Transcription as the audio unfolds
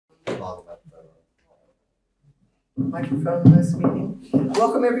Microphone in this meeting.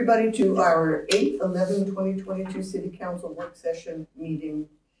 Welcome everybody to our 8/11/2022 City Council work session meeting.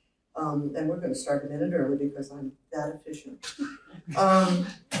 And we're going to start a minute early because I'm that efficient.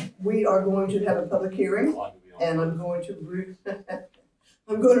 We are going to have a public hearing, and I'm going to read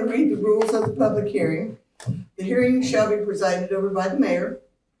the rules of the public hearing. The hearing shall be presided over by the mayor.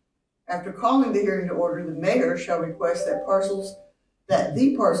 After calling the hearing to order, the mayor shall request that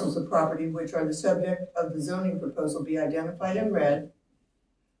the parcels of property which are the subject of the zoning proposal be identified and read.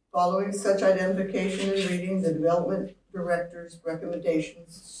 Following such identification and reading, the development director's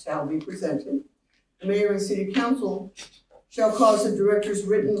recommendations shall be presented. The mayor and city council shall cause the director's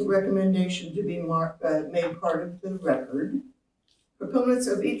written recommendation to be made part of the record. Proponents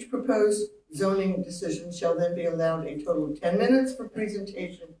of each proposed zoning decision shall then be allowed a total of 10 minutes for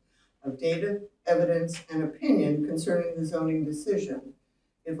presentation of data, evidence, and opinion concerning the zoning decision.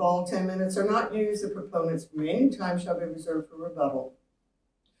 If all 10 minutes are not used, the proponent's remaining time shall be reserved for rebuttal.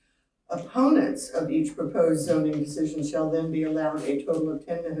 Opponents of each proposed zoning decision shall then be allowed a total of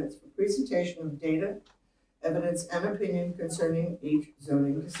 10 minutes for presentation of data, evidence, and opinion concerning each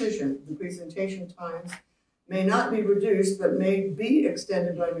zoning decision. The presentation times may not be reduced, but may be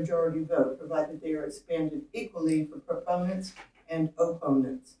extended by majority vote, provided they are expanded equally for proponents and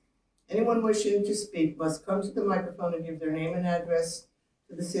opponents. Anyone wishing to speak must come to the microphone and give their name and address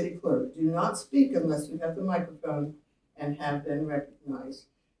to the city clerk. Do not speak unless you have the microphone and have been recognized.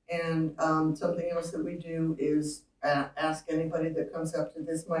 And something else that we do is ask anybody that comes up to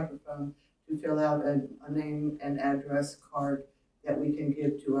this microphone to fill out a name and address card that we can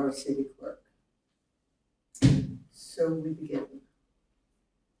give to our city clerk. So we begin.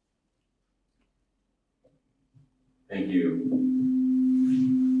 Thank you.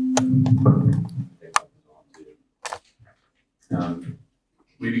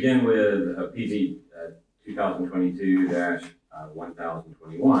 We begin with PZ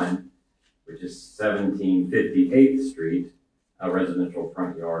 2022-1021, which is 1758th Street, a residential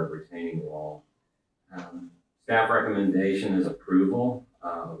front yard retaining wall. Staff recommendation is approval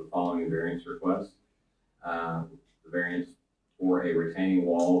of the following variance request. The variance for a retaining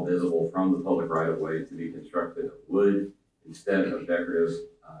wall visible from the public right-of-way to be constructed of wood instead of decorative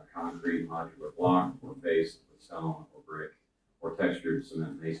concrete modular block or faced with stone or brick or textured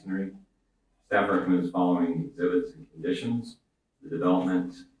cement masonry. Staff recommends following exhibits and conditions. The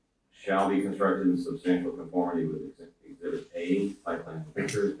development shall be constructed in substantial conformity with Exhibit A, site plan and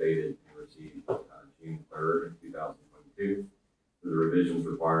pictures dated and received June 3rd, 2022. The revisions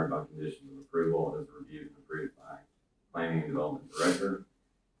required by conditions of approval as reviewed and approved by Planning and Development Director.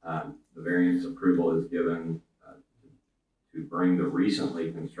 The variance approval is given to bring the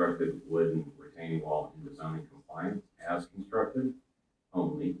recently constructed wooden retaining wall into zoning compliance as constructed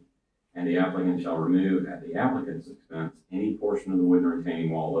only, and the applicant shall remove at the applicant's expense any portion of the wooden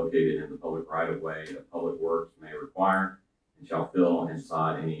retaining wall located in the public right-of-way that Public Works may require, and shall fill and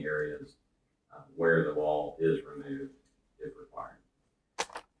sod any areas where the wall is removed if required.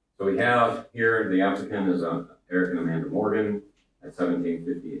 So we have here the applicant is Eric and Amanda Morgan at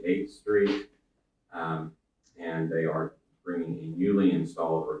 1758th Street, and they are bringing a newly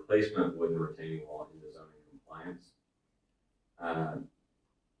installed replacement wooden retaining wall into zoning compliance.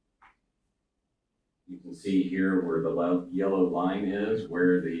 You can see here where the yellow line is,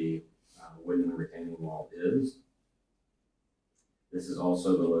 where the wooden retaining wall is. This is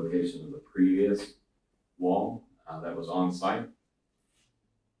also the location of the previous wall that was on site.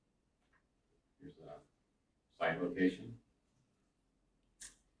 Here's the site location.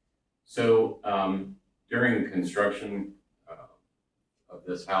 So during construction of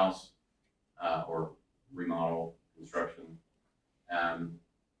this house or remodel construction,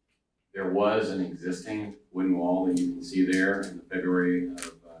 there was an existing wooden wall that you can see there in the February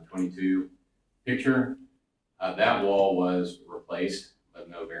of 22 picture. That wall was replaced, but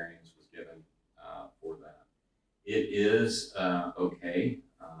no variance was given for that. It is okay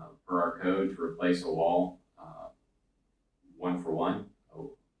per our code to replace a wall one for one,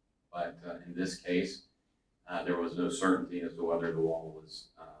 but in this case, there was no certainty as to whether the wall was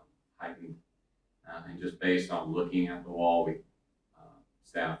heightened. And just based on looking at the wall,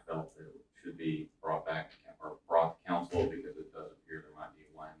 staff felt that it should be brought back or brought to council because it does appear there might be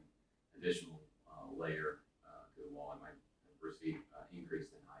one additional layer to the wall. It might receive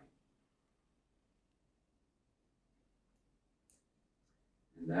increase in height.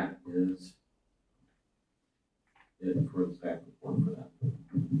 And that is it for the staff report for that.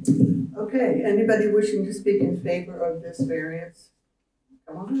 Okay, anybody wishing to speak in favor of this variance?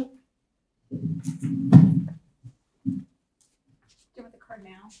 Come on up. Do you want the card record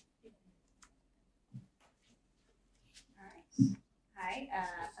now. All right. Hi,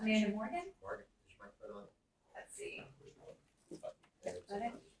 Amanda Morgan. Let's see.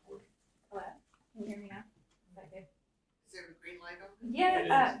 Hello? Can you hear me now? Is that good? Is there a green light on?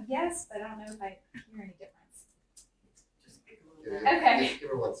 Yeah, yes, but I don't know if I hear any difference. Just speak a little bit. Okay. Just give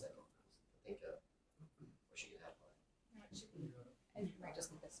her 1 second. I think, or she can have one. And you might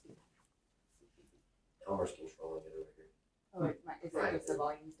just need to speak. Elmer's controlling it over here. Oh, it might, is Right. it, the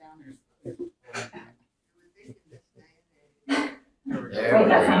volume's down or? There Wait, we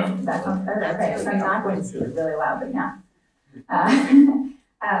that go. sounds better. Okay, so I'm not going to speak really loudly now.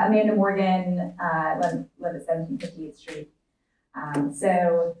 Amanda Morgan, live at 1758th Street.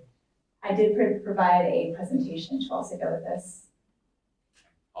 So I did provide a presentation to also go with this.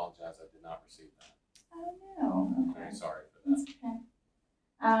 Apologize, I did not receive that. Oh, no. I'm Okay. very sorry for that. That's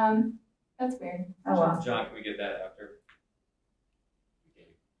okay. That's weird. Oh, well. John, can we get that after?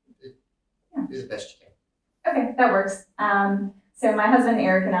 Do the best you can. Okay, that works. So my husband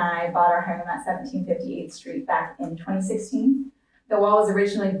Eric and I bought our home at 1758th Street back in 2016. The wall was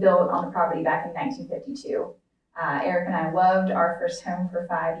originally built on the property back in 1952. Eric and I loved our first home for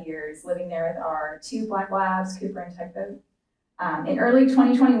 5 years, living there with our 2 black labs, Cooper and Tugboat. In early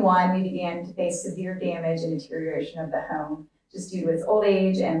 2021, we began to face severe damage and deterioration of the home, just due to its old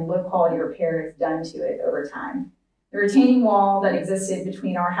age and low quality repairs done to it over time. The retaining wall that existed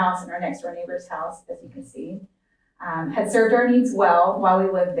between our house and our next door neighbor's house, as you can see, had served our needs well while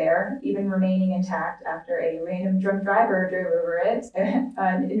we lived there, even remaining intact after a random drunk driver drove over it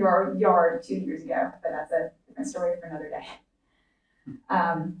into our yard 2 years ago, but that's a different story for another day.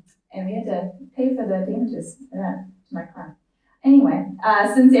 And we had to pay for the damages for that to my car. Anyway,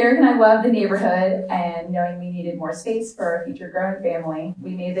 since Eric and I love the neighborhood and knowing we needed more space for our future growing family,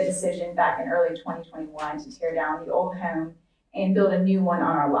 we made the decision back in early 2021 to tear down the old home and build a new one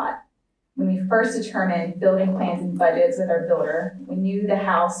on our lot. When we first determined building plans and budgets with our builder, we knew the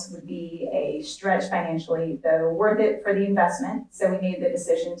house would be a stretch financially, though worth it for the investment. So we made the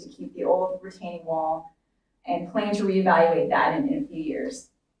decision to keep the old retaining wall and plan to reevaluate that in a few years.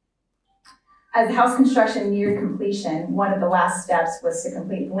 As the house construction neared completion, one of the last steps was to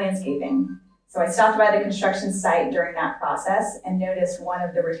complete the landscaping. So I stopped by the construction site during that process and noticed one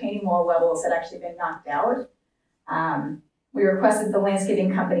of the retaining wall levels had actually been knocked out. We requested the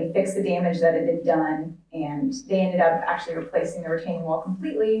landscaping company fix the damage that had been done, and they ended up actually replacing the retaining wall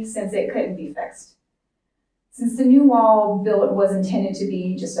completely since it couldn't be fixed. Since the new wall built was intended to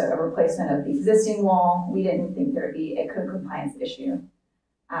be just a replacement of the existing wall, we didn't think there would be a code compliance issue.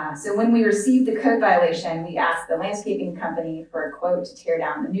 So when we received the code violation, we asked the landscaping company for a quote to tear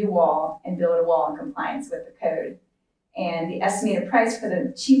down the new wall and build a wall in compliance with the code. And the estimated price for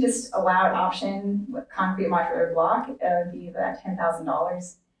the cheapest allowed option with concrete modular block would be about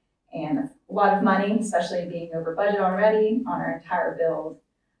 $10,000. And a lot of money, especially being over budget already on our entire build.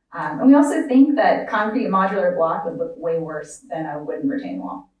 And we also think that concrete modular block would look way worse than a wooden retaining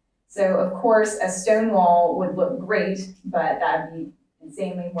wall. So of course, a stone wall would look great, but that would be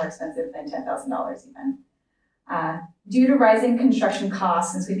insanely more expensive than $10,000 even. Due to rising construction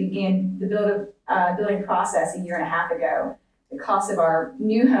costs since we began the building process a year and a half ago, the cost of our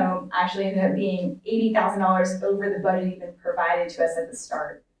new home actually ended up being $80,000 over the budget even provided to us at the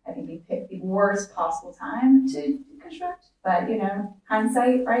start. I think we picked the worst possible time to construct, but you know,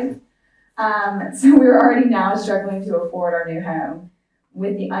 hindsight, right? So we're already now struggling to afford our new home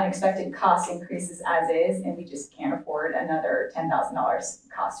with the unexpected cost increases as is, and we just can't afford another $10,000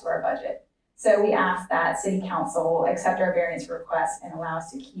 cost to our budget. So we ask that City Council accept our variance request and allow us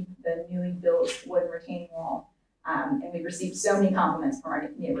to keep the newly built wooden retaining wall. And we've received so many compliments from our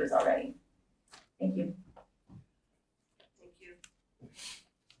neighbors already. Thank you. Thank you.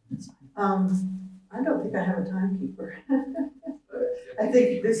 I don't think I have a timekeeper. I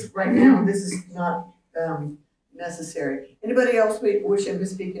think this, right now, this is not necessary. Anybody else wishing to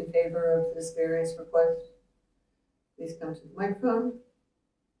speak in favor of this variance request? Please come to the microphone.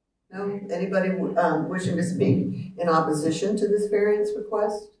 No? Anybody wishing to speak in opposition to this variance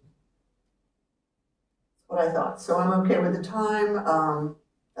request? That's what I thought. So I'm okay with the time.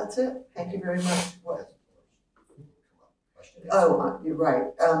 That's it. Thank you very much. What? Oh, you're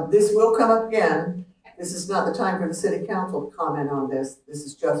right. This will come up again. This is not the time for the city council to comment on this. This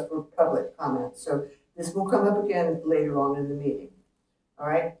is just for public comment. So this will come up again later on in the meeting. All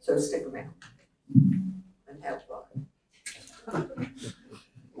right? So stick around and have fun.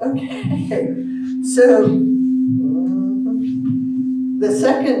 Okay. So the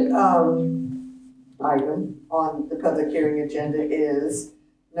second item on the public hearing agenda is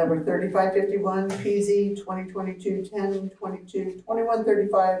number 3551, PZ 2022-10-22,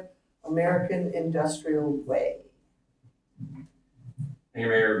 2135 American Industrial Way. Thank you,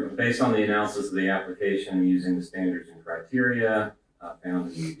 Mayor. Based on the analysis of the application using the standards and criteria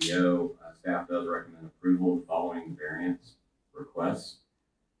found in the UDO, staff does recommend approval of the following variance requests.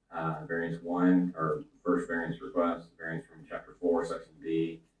 Variance 1, or first variance request, variance from Chapter 4, Section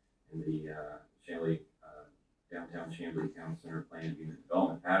B, in the Chamblee, Downtown Chamblee Town Center Planned Unit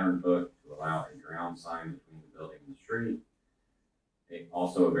Development Pattern Book to allow a ground sign between the building and the street.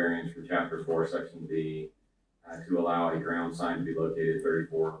 Also a variance from Chapter 4, Section B, to allow a ground sign to be located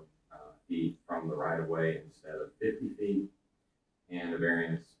 34 feet from the right-of-way instead of 50 feet. And a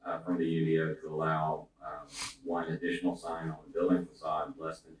variance from the UDO to allow one additional sign on the building facade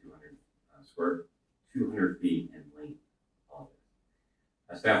less than 200 feet in length.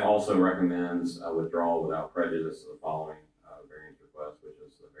 Staff also recommends withdrawal without prejudice of the following variance request, which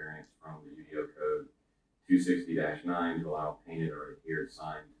is the variance from the UDO code 260-9 to allow painted or adhered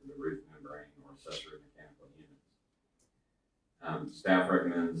sign to the roof membrane or accessory mechanical units. Staff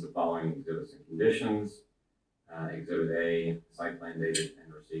recommends the following exhibits and conditions. Exhibit A, site plan dated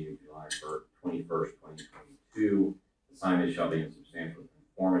and received July 21st, 2022. The signage shall be in substantial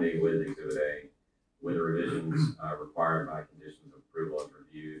conformity with Exhibit A, with the revisions required by conditions of approval as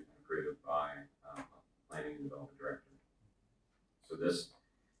reviewed and approved by Planning and Development Director. So this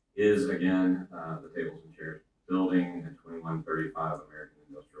is, again, the tables and chairs building at 2135 American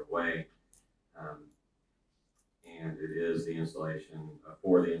Industrial Way. And it is the installation,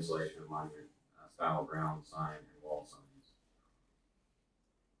 for the installation of monument style ground sign and wall signs.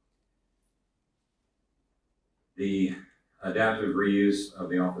 The adaptive reuse of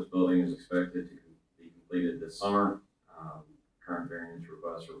the office building is expected to be completed this summer. Current variance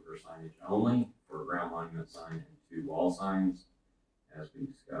requests are for signage only for a ground monument sign and 2 wall signs, as we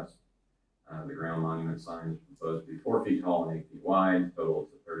discussed. The ground monument sign is proposed to be 4 feet tall and 8 feet wide, total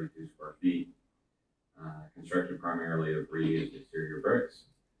to 32 square feet. Constructed primarily of reused exterior bricks.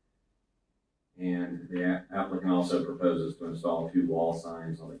 And the applicant also proposes to install 2 wall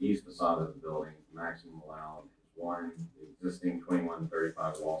signs on the east facade of the building. The maximum allowed is 1. The existing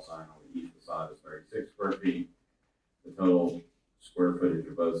 2135 wall sign on the east facade is 36 square feet. The total square footage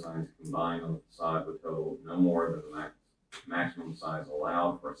of both signs combined on the facade would total no more than the maximum size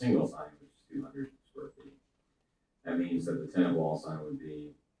allowed for a single sign, which is 200 square feet. That means that the tenant wall sign would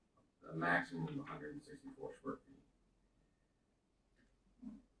be a maximum of 164 square feet.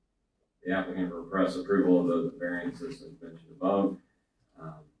 The applicant requests approval of those variances as mentioned above,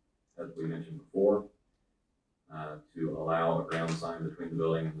 as we mentioned before, to allow a ground sign between the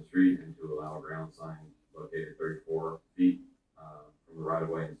building and the street, and to allow a ground sign located 34 feet from the right of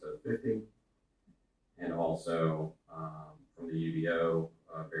way instead of 50, and also from the UDO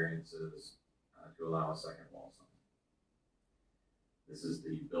variances to allow a second wall sign. This is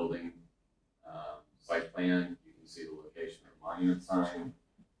the building site plan. You can see the location of the monument sign.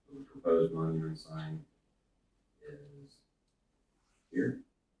 The proposed monument sign is here.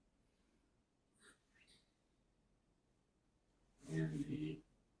 And the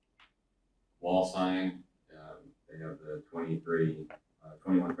wall sign, they have the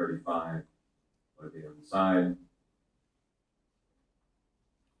 2135 located on the side.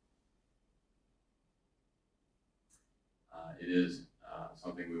 It is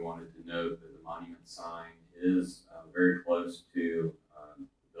something we wanted to note that the monument sign is very close to the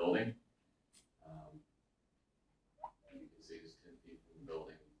building. You can see it's 10 feet from the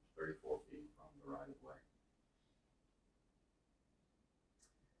building, 34 feet from the right of way.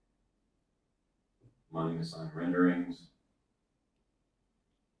 Monument sign renderings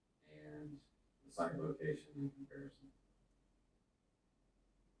and the site location in comparison.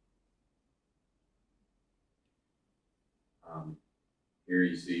 Here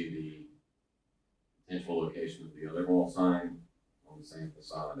you see the potential location of the other wall sign on the same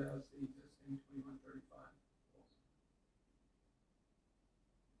facade as the existing 2135 wall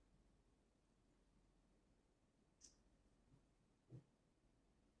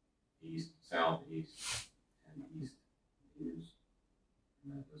sign. East, south, east, and east views.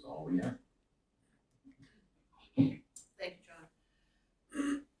 And that is all we have. Thank you,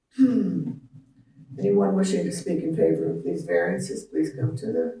 John. Anyone wishing to speak in favor of these variances, please come to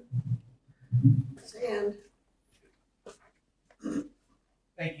the stand.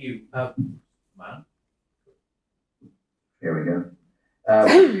 Thank you. Ma'am? Here we go.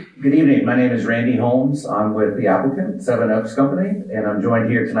 Good evening. My name is Randy Holmes. I'm with the applicant, Seven Oaks Company, and I'm joined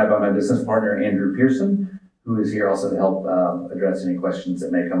here tonight by my business partner, Andrew Pearson, who is here also to help address any questions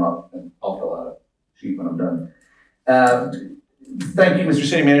that may come up, and I'll fill out a sheet when I'm done. Thank you, Mr.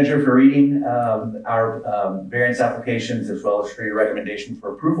 City Manager, for reading our variance applications as well as for your recommendation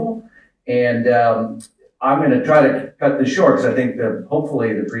for approval. And I'm going to try to cut this short because I think that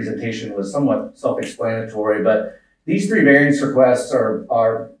hopefully the presentation was somewhat self-explanatory, but these 3 variance requests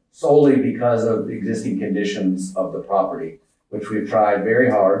are solely because of the existing conditions of the property, which we've tried very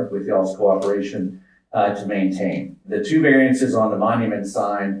hard with y'all's cooperation to maintain. The 2 variances on the monument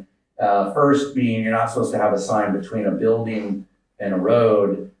sign, first being you're not supposed to have a sign between a building and a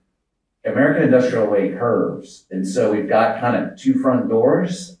road. American Industrial Way curves, and so we've got kind of 2 front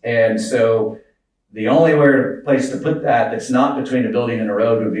doors, and so the only place to put that's not between a building and a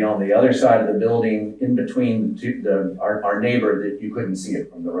road would be on the other side of the building, in between our neighbor, that you couldn't see it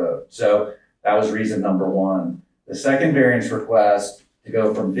from the road. So that was reason number 1. The second variance request to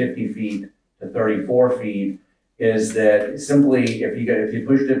go from 50 feet to 34 feet is that simply if you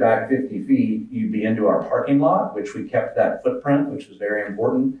pushed it back 50 feet, you'd be into our parking lot, which we kept that footprint, which was very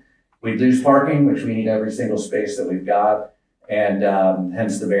important. We'd lose parking, which we need every single space that we've got, and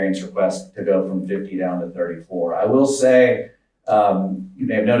hence the variance request to go from 50 down to 34. I will say, you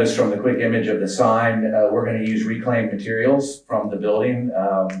may have noticed from the quick image of the sign, we're going to use reclaimed materials from the building.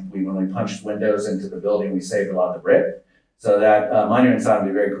 When we punched windows into the building, we saved a lot of the brick. So that monument sign will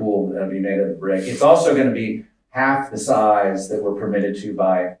be very cool. It'll be made of the brick. It's also going to be half the size that we're permitted to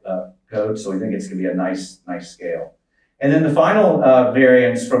by code, so we think it's going to be a nice scale. And then the final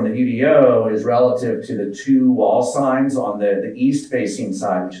variance from the UDO is relative to the 2 wall signs on the east-facing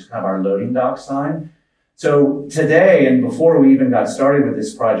side, which is kind of our loading dock sign. So today, and before we even got started with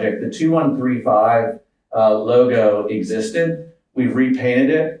this project, the 2135 logo existed. We've repainted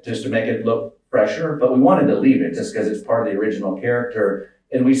it just to make it look fresher, but we wanted to leave it just because it's part of the original character.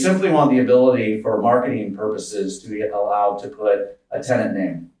 And we simply want the ability for marketing purposes to be allowed to put a tenant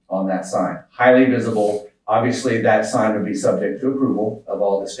name on that sign. Highly visible. Obviously, that sign would be subject to approval of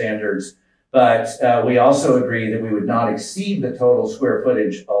all the standards, but we also agree that we would not exceed the total square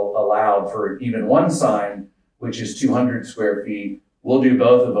footage allowed for even 1 sign, which is 200 square feet. We'll do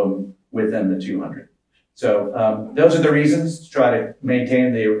both of them within the 200. So those are the reasons to try to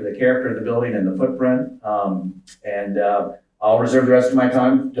maintain the character of the building and the footprint. I'll reserve the rest of my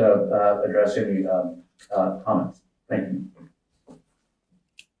time to address any comments. Thank you.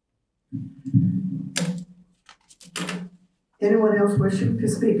 Anyone else wishing to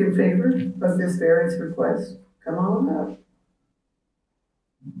speak in favor of this variance request? Come on up.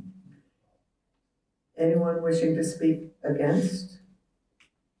 Anyone wishing to speak against?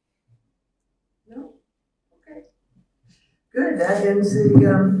 No? Okay. Good, that ends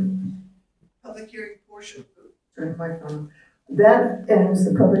the public hearing portion. Turn my phone. That ends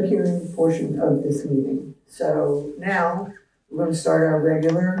the public hearing portion of this meeting. So now we're going to start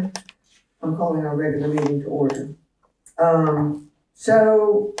I'm calling our regular meeting to order.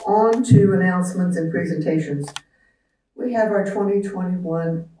 So on to announcements and presentations. We have our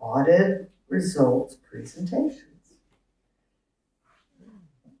 2021 audit results presentations.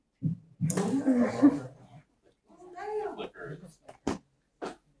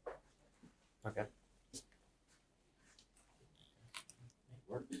 Okay.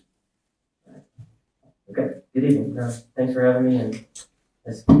 Okay, good evening. Thanks for having me. And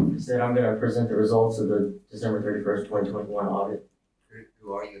as you said, I'm going to present the results of the December 31st, 2021 audit.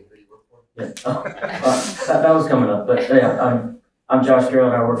 Who are you and who do you work for? Yeah, that was coming up. But yeah, I'm Josh Carroll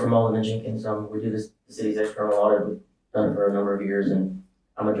and I work for Mullen & Jenkins. We do the city's external audit. We've done it for a number of years, and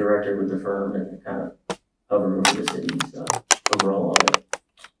I'm a director with the firm and kind of hover over the city's overall audit.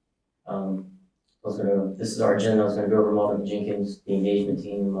 This is our agenda. I was going to go over Mullen & Jenkins, the engagement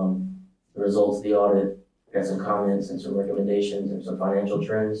team, the results of the audit. Got some comments and some recommendations and some financial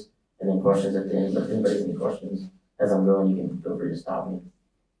trends, and then questions at the end. But if anybody has any questions as I'm going, you can feel free to stop me.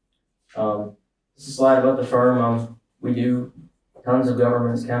 This is a slide about the firm. We do tons of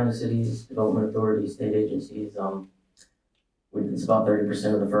governments, county, cities, development authorities, state agencies. It's about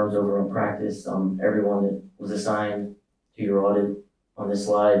 30% of the firm's overall practice. Everyone that was assigned to your audit on this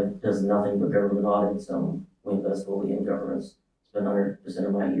slide does nothing but government audits. We invest fully in governments. Spend 100%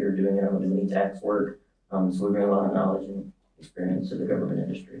 of my year doing it. I don't do any tax work. So we bring a lot of knowledge and experience to the government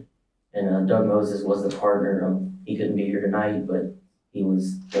industry. And Doug Moses was the partner. He couldn't be here tonight, but he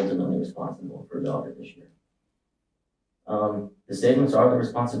was ultimately responsible for the audit this year. The statements are the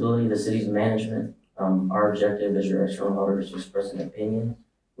responsibility of the city's management. Our objective as your external auditor is to express an opinion.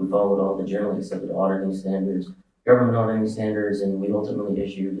 We followed all the generally accepted auditing standards, government auditing standards, and we ultimately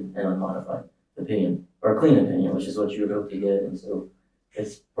issued an unmodified opinion, or a clean opinion, which is what you would hope to get. And so,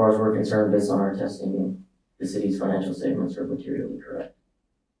 as far as we're concerned, based on our testing, the city's financial statements are materially correct.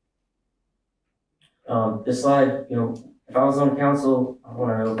 This slide, if I was on council, I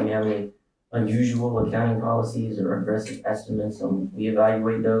want to know if we have any unusual accounting policies or aggressive estimates. We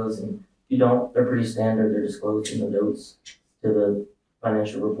evaluate those, and if you don't, they're pretty standard. They're disclosed in the notes to the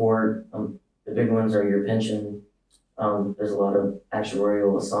financial report. The big ones are your pension. There's a lot of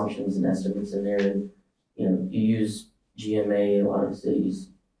actuarial assumptions and estimates in there, and you use GMA. A lot of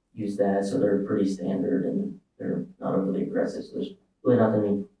cities use that, so they're pretty standard and they're not overly aggressive. So there's really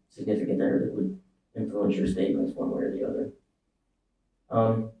nothing significant there that would influence your statements one way or the other.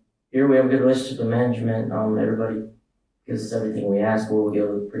 Here we have a good relationship with management. Everybody gives us everything we ask for. We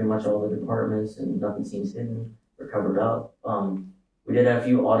go to pretty much all the departments and nothing seems hidden or covered up. We did have a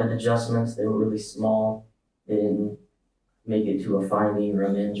few audit adjustments. They were really small. They didn't make it to a finding or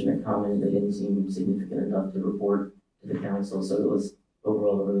a management comment. They didn't seem significant enough to report to the council. So it was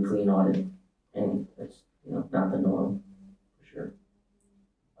overall a really clean audit, and that's not the norm for sure.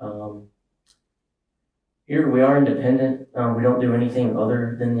 Here we are independent. We don't do anything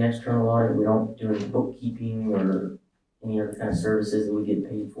other than the external audit. We don't do any bookkeeping or any other kind of services that we get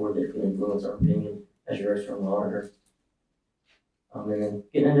paid for that could influence our opinion as your external auditor. And then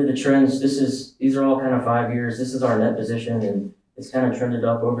getting into the trends, these are all kind of 5 years. This is our net position, and it's kind of trended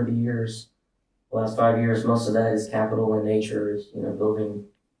up over the years. The last 5 years, most of that is capital in nature. It's, building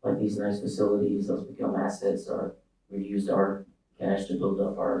like these nice facilities. Those become assets. We used our cash to build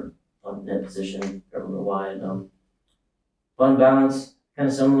up our net position government-wide. Fund balance, kind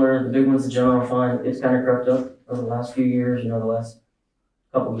of similar. The big one's the general fund. It's kind of crept up over the last few years. The last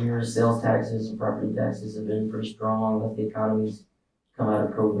couple of years, sales taxes and property taxes have been pretty strong as the economy's come out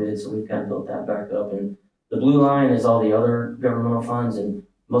of COVID, so we've kind of built that back up. And the blue line is all the other governmental funds, and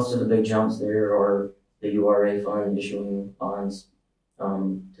most of the big jumps there are the URA fund issuing bonds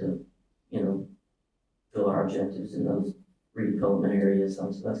to, fill our objectives in those redevelopment areas.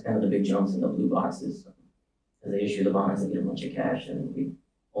 So that's kind of the big jumps in the blue boxes. As they issue the bonds, they get a bunch of cash, and we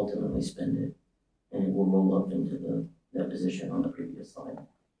ultimately spend it, and it will roll up into the net position on the previous slide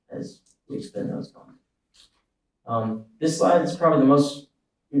as we spend those bonds. This slide is probably the most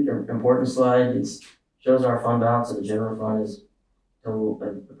important slide. It shows our fund balance of the general fund is total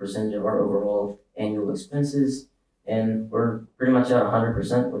the percentage of our overall annual expenses, and we're pretty much at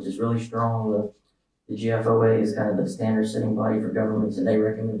 100%, which is really strong. The GFOA is kind of the standard setting body for governments, and they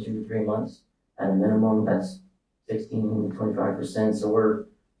recommend 2 to 3 months at a minimum. That's 16 to 25%. So we're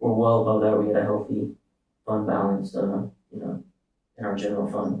well above that. We had a healthy fund balance, in our general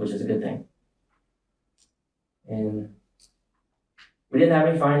fund, which is a good thing. And we didn't have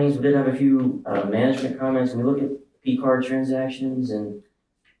any findings. We did have a few management comments. We look at P-card transactions, and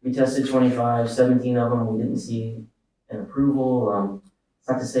we tested 25, 17 of them. We didn't see an approval. It's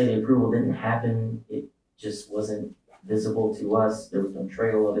not to say the approval didn't happen. It just wasn't visible to us. There was no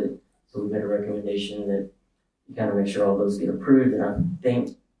trail of it. So we made a recommendation that you kind of make sure all those get approved. And I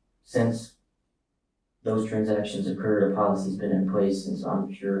think since those transactions occurred, a policy's been in place, and so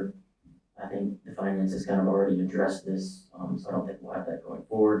I think the finance has kind of already addressed this, so I don't think we'll have that going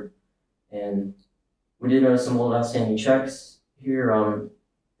forward. And we did notice some old outstanding checks here.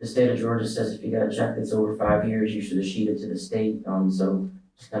 The state of Georgia says if you got a check that's over 5 years, you should have sheeted to the state. So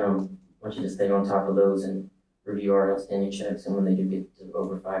just kind of want you to stay on top of those and review our outstanding checks. And when they do get to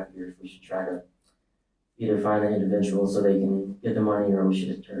over 5 years, we should try to either find an individual so they can get the money, or we should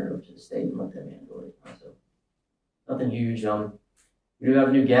just turn it over to the state and let them handle it. So nothing huge. We do have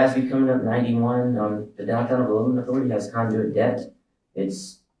a new GASB coming up, 91. The Downtown Development Authority has conduit debt.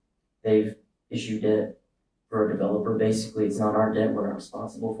 They've issued debt for a developer. Basically, it's not our debt. We're not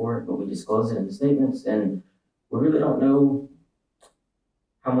responsible for it, but we disclose it in the statements, and we really don't know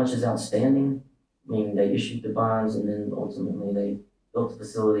how much is outstanding. I mean, they issued the bonds, and then ultimately they built the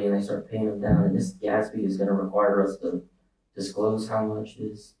facility and they start paying them down. And this GASB is going to require us to disclose how much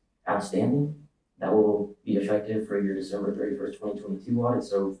is outstanding. That will be effective for your December 31st, 2022 audit.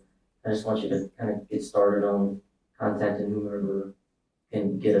 So I just want you to kind of get started on contacting whoever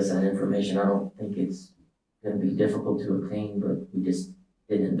can get us that information. I don't think it's going to be difficult to obtain, but we just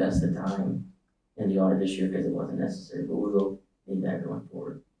didn't invest the time in the audit this year because it wasn't necessary, but we will need that going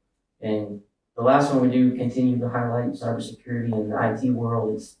forward. And the last one, we do continue to highlight cybersecurity in the IT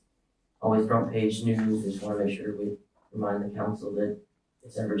world. It's always front page news. We just want to make sure we remind the council that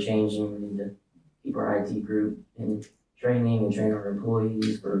it's ever changing. We need to keep our IT group in training and train our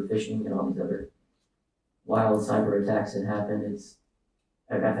employees for phishing and all these other wild cyber attacks that happen.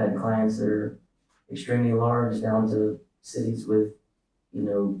 I've had clients that are extremely large down to cities with,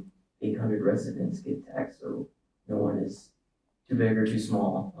 800 residents get attacked. So no one is too big or too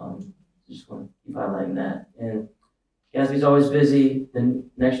small. Just want to keep highlighting that. And GASB's always busy. Then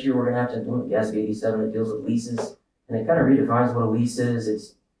next year we're going to have to implement GASB 87 that deals with leases And it kind of redefines what a lease is.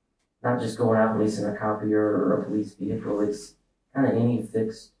 It's not just going out and leasing a copier or a police vehicle. It's kind of any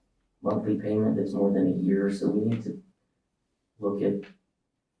fixed monthly payment that's more than a year. So we need to look at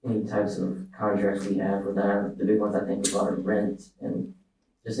any types of contracts we have with that. The big ones I think about are rent and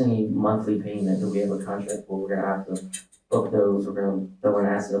just any monthly payment that we have a contract for. We're gonna have to book those. We're gonna throw an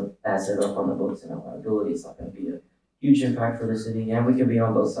asset up on the books and a liability. It's not gonna be a huge impact for the city, and we can be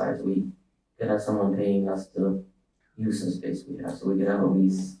on both sides. We could have someone paying us to use some space we have, so we could have a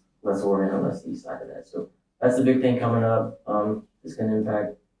lease lessor and a lessee side of that. So that's the big thing coming up. It's gonna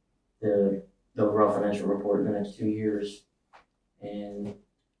impact the overall financial report in the next 2 years. And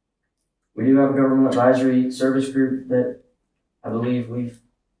we do have a government advisory service group that I believe we've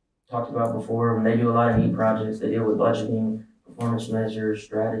talked about before, and they do a lot of neat projects. They deal with budgeting, performance measures,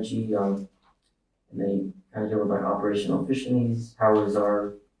 strategy, and they kind of deal with like operational efficiencies. How is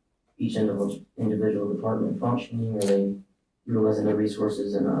each individual department functioning? Are they utilizing their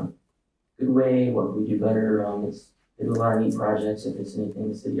resources in a good way? What can we do better? They do a lot of neat projects. If it's anything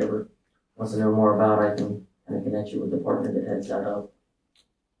the city ever wants to know more about, I can kind of connect you with the partner that heads that up.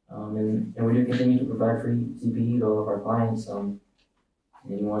 And we do continue to provide free CPE to all of our clients.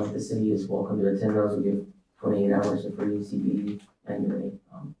 Anyone at the city is welcome to attend those. We give 28 hours of free CPE annually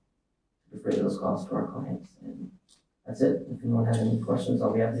to defray those costs to our clients. And that's it. If anyone has any questions,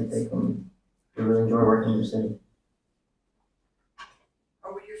 I'll be happy to take them. We really enjoy working in the city.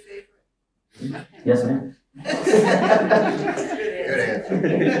 Are we your favorite? Yes, ma'am.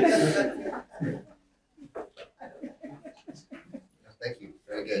 Good answer. Thank you,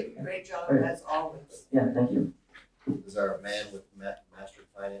 very good. Great job, as always. Yeah, thank you. Does our man with master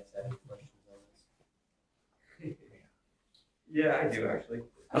finance have any questions on this? Yeah, I do actually.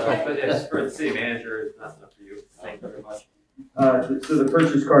 But it's for the city manager, it's not for you. Thank you very much. So the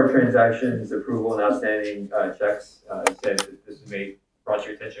purchase card transactions, approval and outstanding checks, said that this was brought to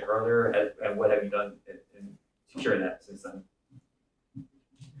your attention earlier, and what have you done in securing that since then?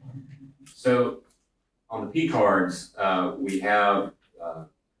 So on the P cards, we have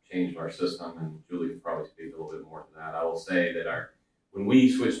changed our system, and Julie could probably speak a little bit more to that. I will say that when we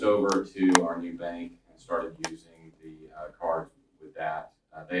switched over to our new bank and started using the cards with that,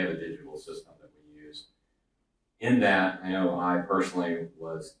 they have a digital system that we use. In that, I know I personally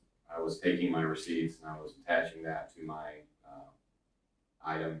was taking my receipts and I was attaching that to my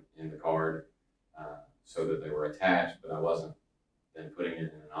item in the card so that they were attached, but I wasn't then putting it in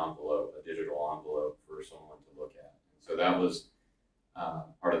an envelope, a digital envelope for someone to look at. And so that was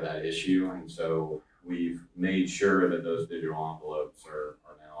part of that issue. And so we've made sure that those digital envelopes are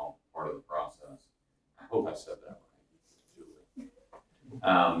now part of the process. I hope I said that right, Julie.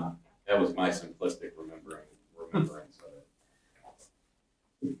 That was my simplistic remembrance of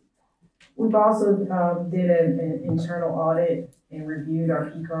it. We've also did an internal audit and reviewed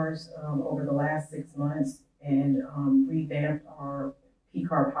our P cards over the last 6 months and revamped our P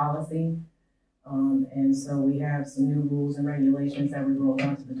card policy. And so we have some new rules and regulations that we rolled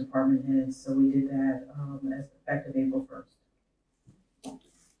out to the department heads. So we did that as effective April 1st.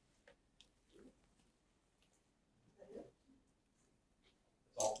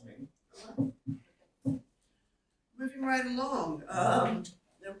 That's all for me. Moving right along,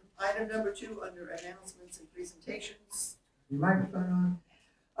 item number 2 under announcements and presentations. Microphone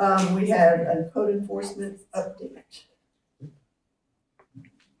on. We have a code enforcement update.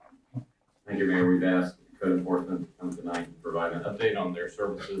 Thank you, Mayor. We've asked code enforcement to come tonight and provide an update on their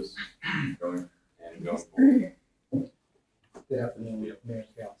services going forward. Good afternoon, Mayor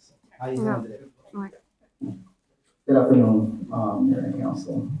and Council. How you doing today? Good afternoon, Mayor and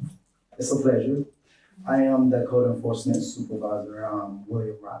Council. It's a pleasure. I am the code enforcement supervisor,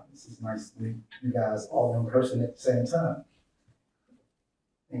 William Robbins. It's nice to meet you guys all in person at the same time.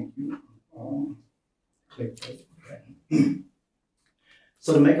 Thank you. Click that. Okay.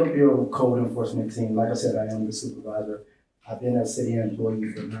 So to make up your code enforcement team, like I said, I am the supervisor. I've been a city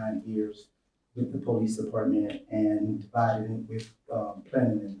employee for 9 years with the police department and divided it with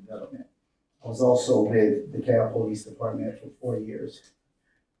planning and development. I was also with the DeKalb Police Department for 4 years.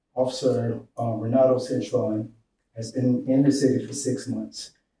 Officer Renato Cintron has been in the city for 6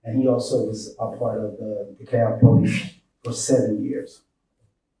 months, and he also was a part of the DeKalb Police for 7 years.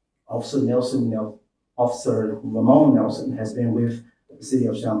 Officer Ramon Nelson has been with the city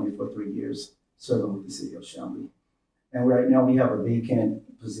of Chamblee for 3 years, serving with the city of Chamblee. And right now we have a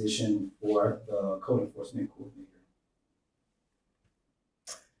vacant position for the code enforcement coordinator.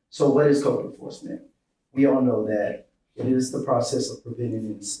 So what is code enforcement? We all know that it is the process of preventing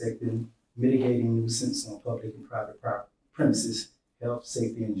and inspecting, mitigating nuisance on public and private premises, health,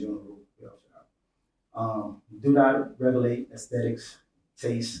 safety, and general welfare. Do not regulate aesthetics,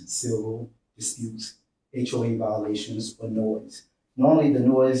 taste, civil disputes, HOA violations, or noise. Normally, the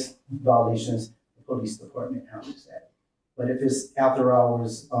noise violations, the police department handles that. But if it's after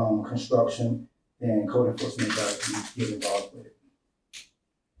hours construction, then code enforcement does get involved with it.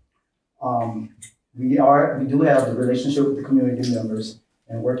 We do have the relationship with the community members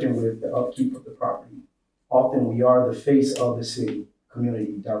and working with the upkeep of the property. Often we are the face of the city,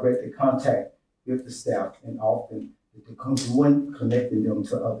 community, direct contact with the staff, and often the congruent connecting them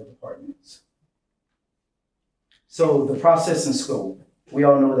to other departments. So the process and scope. We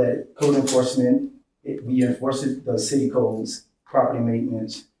all know that code enforcement, we enforce the city codes, property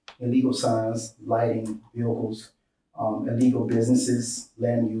maintenance, illegal signs, lighting, vehicles, illegal businesses,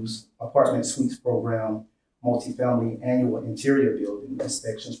 land use, apartment suites program, multifamily annual interior building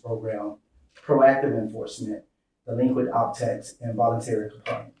inspections program, proactive enforcement, delinquent op tax, and voluntary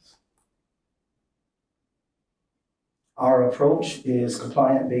compliance. Our approach is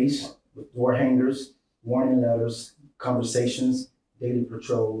compliant-based with door hangers, warning letters, conversations, daily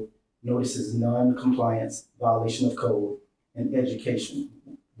patrol, notices non-compliance, violation of code, and education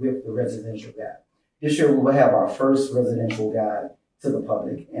with the residential guide. This year we will have our first residential guide to the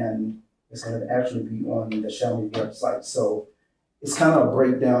public, and it's going to actually be on the Chamblee website. So it's kind of a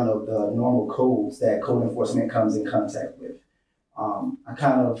breakdown of the normal codes that code enforcement comes in contact with. I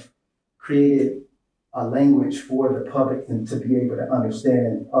kind of created a language for the public and to be able to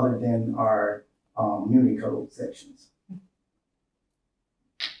understand other than our Muni code sections.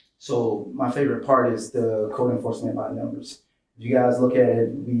 So my favorite part is the code enforcement by numbers. If you guys look at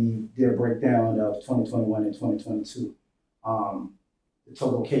it, we did a breakdown of 2021 and 2022. The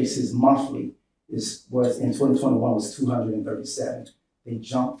total cases monthly was in 2021 was 237. They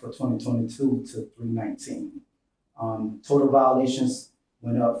jumped for 2022 to 319. Total violations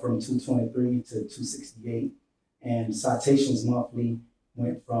went up from 223 to 268, and citations monthly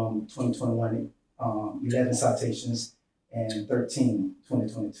went from 2021 11 citations and 13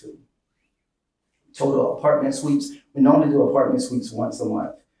 2022. Total apartment sweeps. We normally do apartment sweeps once a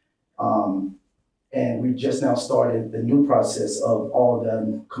month. And we just now started the new process of all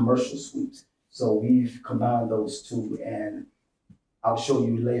the commercial sweeps. So we've combined those two, and I'll show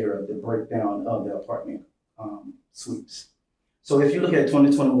you later the breakdown of the apartment sweeps. So if you look at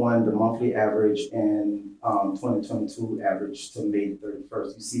 2021, the monthly average, and 2022 average to May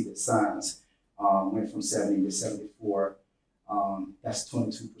 31st, you see the signs went from 70 to 74. That's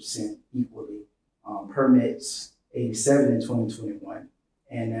 22% equally. Permits, 87 in 2021,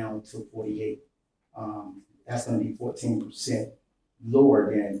 and now to 48. That's going to be 14% lower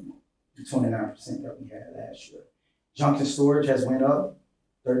than the 29% that we had last year. Junk and storage has went up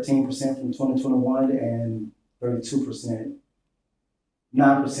 13% from 2021 and 32%,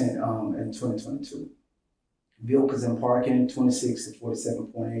 9% in 2022. Vehicles and parking, 26 to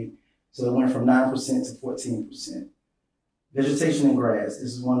 47.8. So it went from 9% to 14%. Vegetation and grass,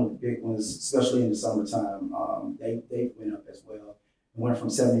 this is one of the big ones, especially in the summertime. They went up as well. It went from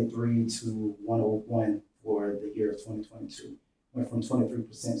 73 to 101 for the year of 2022. Went from 23%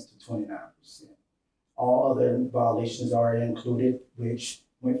 to 29%. All other violations are included, which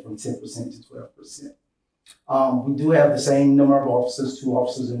went from 10% to 12%. We do have the same number of officers, 2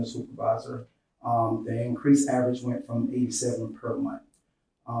 officers and a supervisor. The increased average went from 87 per month.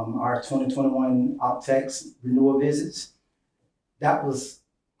 Our 2021 op tax renewal visits, that was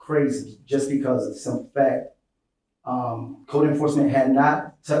crazy just because of some fact. Code enforcement had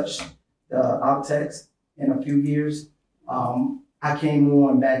not touched the op tax in a few years. I came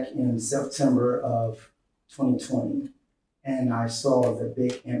on back in September of 2020, and I saw the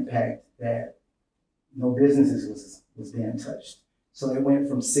big impact that no businesses was being touched. So it went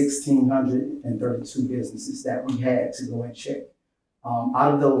from 1,632 businesses that we had to go and check.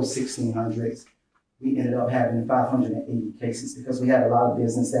 Out of those 1,600, we ended up having 580 cases because we had a lot of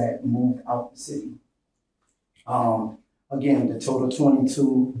business that moved out the city. Again, the total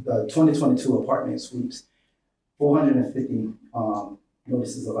 2022 apartment sweeps, 450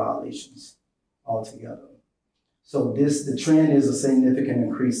 notices of violations altogether. So the trend is a significant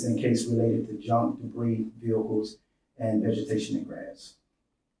increase in case related to junk, debris, vehicles, and vegetation and grass.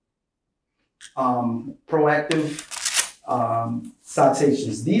 Proactive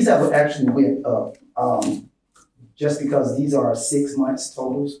citations. These have actually went up just because these are 6 months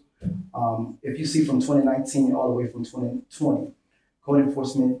totals. If you see from 2019 all the way from 2020, code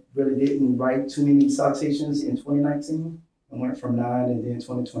enforcement really didn't write too many citations in 2019. It went from 9, and then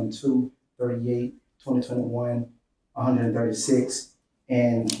 2022, 38, 2021, 136.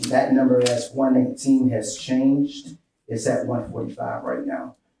 And that number as 118 has changed. It's at 145 right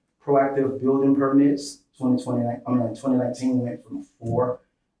now. proactive building permits, 2019 went from 4,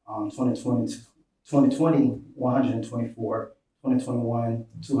 2020, 124, 2021,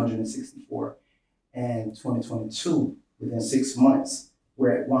 264, and 2022, within 6 months,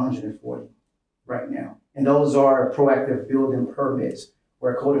 we're at 140 right now. And those are proactive building permits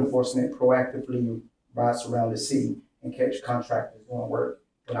where code enforcement proactively rides around the city and catch contractors doing work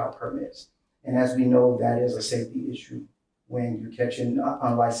without permits. And as we know, that is a safety issue when you're catching an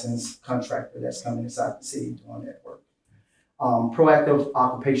unlicensed contractor that's coming inside the city doing that work. Proactive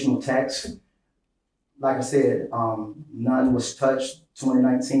occupational tax, like I said, none was touched.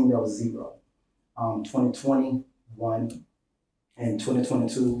 2019, there was 0. 2021 and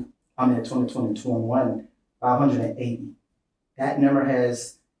 2021, 580. That number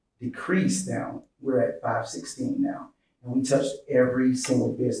has decreased now. We're at 516 now. And we touched every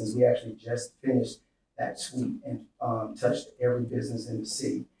single business. We actually just finished that sweep and touched every business in the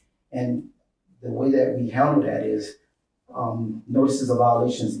city. And the way that we handle that is notices of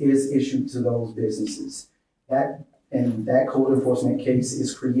violations is issued to those businesses. That code enforcement case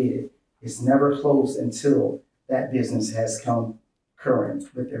is created. It's never closed until that business has come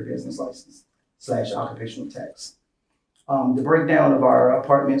current with their business license / occupational tax. The breakdown of our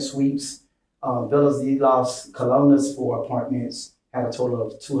apartment sweeps, Villas de las Columnas for apartments had a total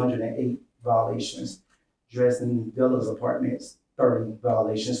of 208 violations. Dresden Villas apartments, 30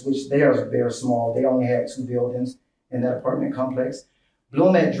 violations, which they are very small. They only had 2 buildings in that apartment complex.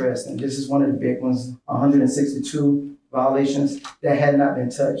 Bloom at Dresden, this is one of the big ones, 162 violations that had not been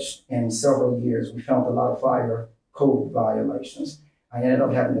touched in several years. We found a lot of fire code violations. I ended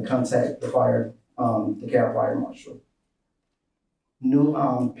up having to contact the fire marshal. New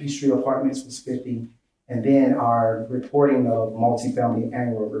Peachtree Apartments was 50, and then our reporting of multifamily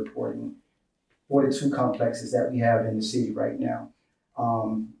annual reporting, 42 complexes that we have in the city right now.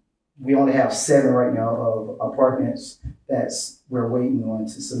 We only have 7 right now of apartments we're waiting on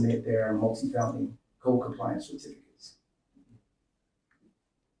to submit their multifamily code compliance certificates.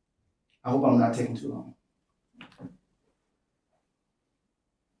 I hope I'm not taking too long.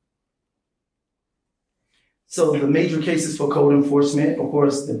 So the major cases for code enforcement, of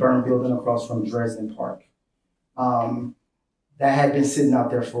course, the burn building across from Dresden Park. That had been sitting out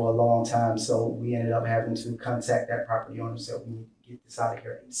there for a long time, so we ended up having to contact that property owner, so we need to get this out of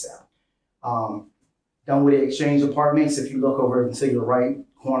here ASAP. Dunwoody Exchange Apartments, if you look over into your right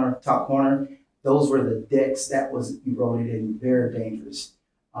corner, top corner, those were the decks that was eroded and very dangerous.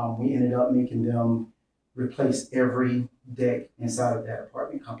 We ended up making them replace every deck inside of that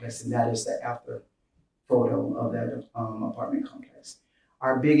apartment complex, and that is the after photo of that apartment complex.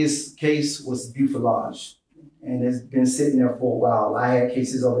 Our biggest case was Buffalage, and it's been sitting there for a while. I had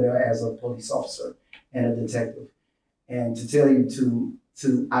cases over there as a police officer and a detective. And to tell you,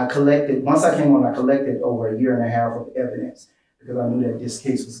 once I came on, I collected over a year and a half of evidence because I knew that this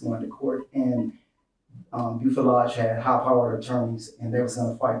case was going to court. And Buffalage had high-powered attorneys, and they was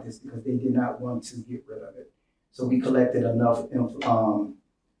going to fight this because they did not want to get rid of it. So we collected enough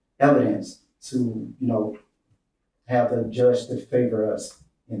evidence to, have the judge to favor us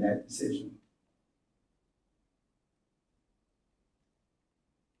in that decision.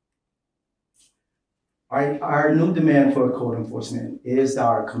 Our new demand for code enforcement is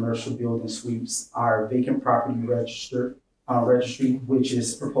our commercial building sweeps, our vacant property registry, which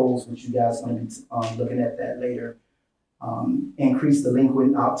is proposed, which you guys are going to be looking at that later. Increase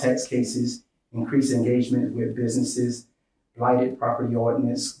delinquent out tax cases, increase engagement with businesses, blighted property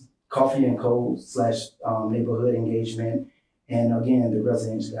ordinance, coffee and code / neighborhood engagement, and again, the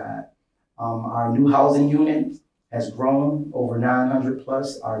residence guide. Our new housing unit has grown over 900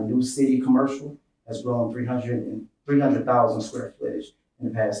 plus. Our new city commercial has grown 300,000 square footage in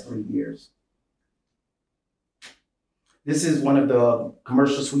the past 3 years. This is one of the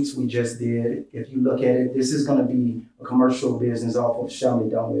commercial suites we just did. If you look at it, this is going to be a commercial business off of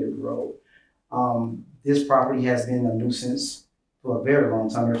Chamblee Road. This property has been a nuisance for a very long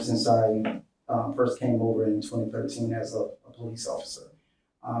time, ever since I first came over in 2013 as a police officer.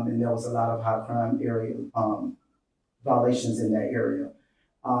 And there was a lot of high crime area violations in that area.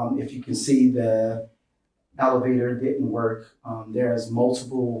 If you can see, the elevator didn't work. There's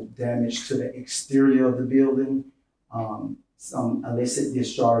multiple damage to the exterior of the building, some illicit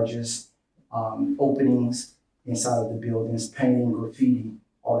discharges, openings inside of the buildings, painting, graffiti,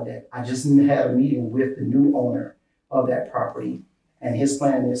 all of that. I just had a meeting with the new owner of that property, and his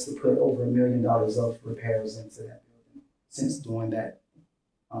plan is to put over $1 million of repairs into that building since doing that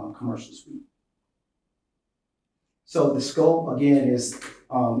commercial suite. So the scope, again, is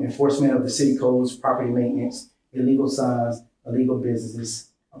enforcement of the city codes, property maintenance, illegal signs, illegal businesses,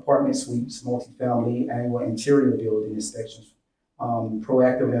 apartment suites, multifamily, annual interior building inspections,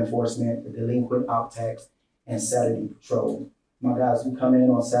 proactive enforcement, the delinquent out tax, and Saturday patrol. My guys who come in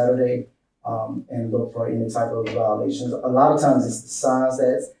on Saturday and look for any type of violations. A lot of times it's the signs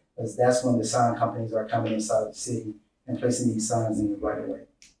that's when the sign companies are coming inside the city and placing these signs in the right of way.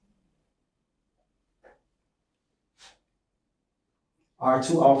 Our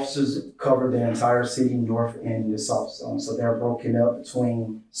 2 officers cover the entire city, north and the south zone. So they're broken up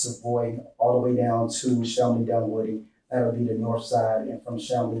between Savoy all the way down to Chamblee, Dunwoody. That'll be the north side, and from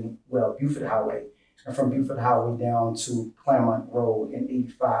Chamblee, Buford Highway. And from Buford Highway down to Claremont Road in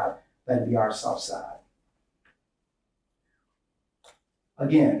 85, that'd be our south side.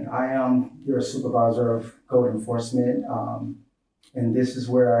 Again, I am your supervisor of code enforcement, and this is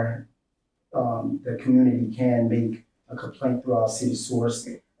where the community can make a complaint through our city source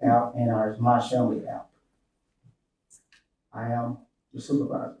app and our My Chamblee app. I am your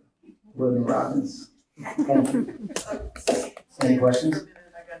supervisor, William Robbins. Thank you. Any questions?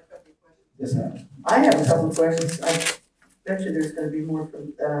 Yes, ma'am. I have a couple of questions. I bet you there's gonna be more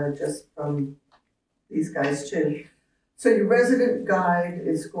from, just from these guys too. So your resident guide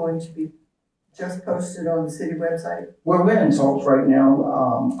is going to be just posted on the city website? We're in talks right now.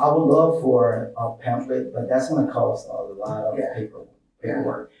 I would love for a pamphlet, but that's gonna cost a lot of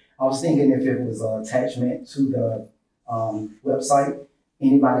paperwork. I was thinking if it was an attachment to the website,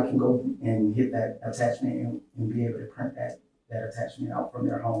 anybody can go and hit that attachment and be able to print that attachment out from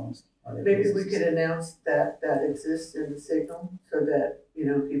their homes. Maybe we could announce that exists in the signal so that,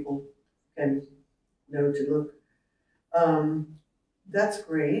 people can know to look. That's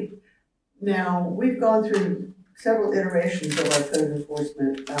great. Now, we've gone through several iterations of our code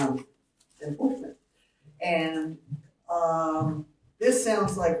enforcement, and this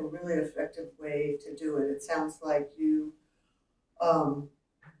sounds like a really effective way to do it. It sounds like you, the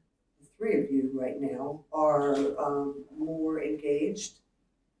 3 of you right now are more engaged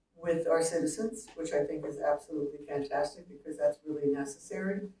with our citizens, which I think is absolutely fantastic because that's really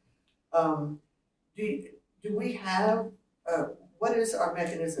necessary. Do we have, what is our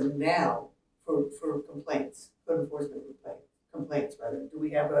mechanism now for complaints, code enforcement complaints rather? Do we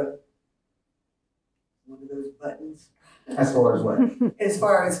have one of those buttons? As far as what? As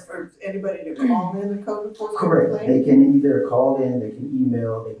far as for anybody to call in a code enforcement Correct. complaint? They can either call in, they can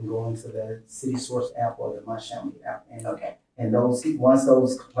email, they can go into the City Source app or the My Chamblee app. And once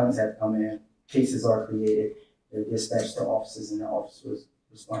those complaints have come in, cases are created, they're dispatched to offices and the officers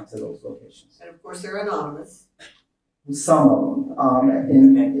respond to those locations. And of course, they're anonymous. Some of them,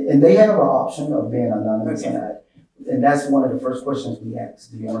 and they have an option of being anonymous, and that's one of the first questions we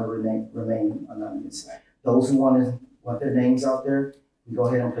ask. Do you want to remain anonymous? Those who want their names out there, we go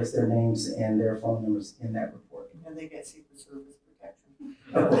ahead and place their names and their phone numbers in that report. And they get Secret Service protection.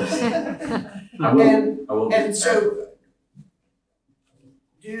 Of course. And so,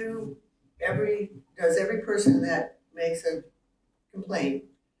 does every person that makes a complaint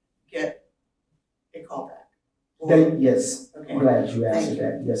get a callback? Yes, Okay. I'm glad you answered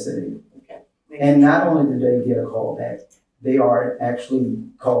that. Yes, they do. Okay. And not only do they get a call back, they are actually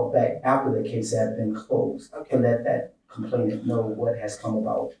called back after the case has been closed to let that complainant know what has come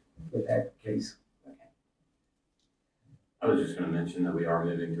about with that case. I was just going to mention that we are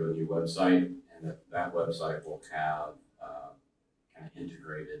moving to a new website, and that website will have kind of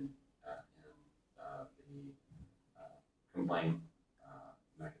integrated the complaint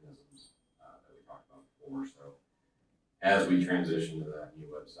mechanisms that we talked about before. So as we transition to that new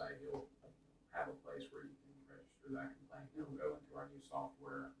website, you'll have a place where you can register that complaint. It'll go into our new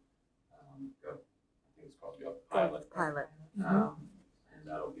software. I think it's called Pilot. And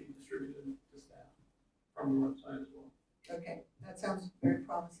that'll be distributed to staff from the website as well. Okay, that sounds very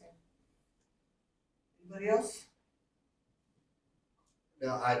promising. Anybody else?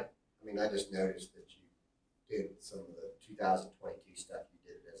 No, I just noticed that you did some of the 2022 stuff. You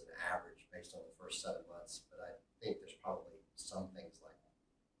did it as an average based on the first 7 months, but I think there's probably some things like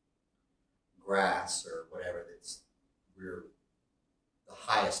grass or whatever the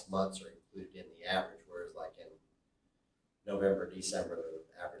highest months are included in the average, whereas like in November, December, the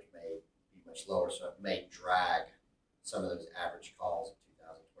average may be much lower, so it may drag some of those average calls in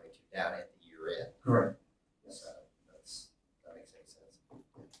 2022 down at the year end. Correct. So that makes any sense.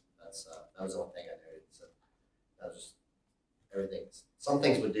 That was the only thing I noted. So that was just everything. Some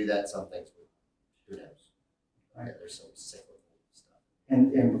things would do that, some things would. Who knows? Right. Yeah, there's some cyclical stuff.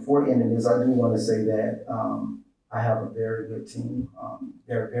 And before ending this, I do want to say that I have a very good team.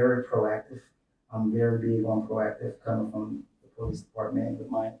 They're very proactive. I'm very big on proactive, coming from the police department with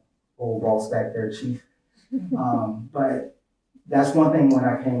my old boss back there, chief. But that's one thing when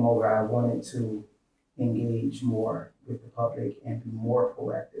I came over, I wanted to engage more with the public and be more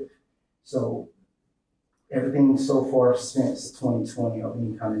proactive. So everything so far since 2020 of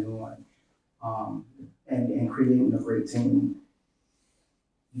me coming on, and creating a great team,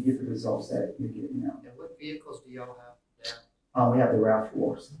 you get the results that you're getting now. And what vehicles do y'all have We have the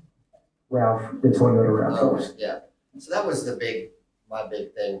RAV4s. The Toyota RAV4s. Yeah. So that was my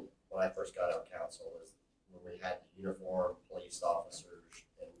big thing when I first got on council was when we had the uniformed police officers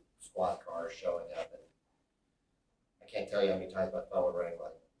and squad cars showing up, and I can't tell you how many times my phone would ring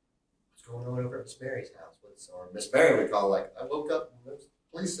like, what's going on over at Miss Mary's house? Or Miss Mary would call like, I woke up and there's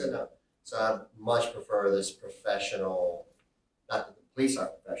police sitting up. So I much prefer this professional, not that the police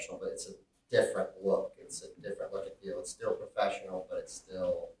aren't professional, but it's a different look. It's a different look and feel. It's still professional, but it's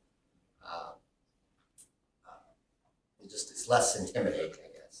still, it's less intimidating, I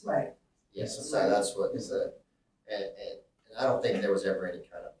guess. Right. Yes, so that's what is and I don't think there was ever any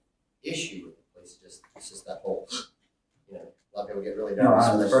kind of issue with the police. It's just that whole, a lot of people get really nervous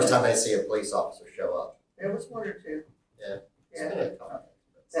when the first time they see a police officer show up. There was one or two. Yeah. Yeah.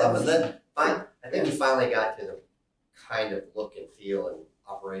 But then I think we finally got to the kind of look and feel and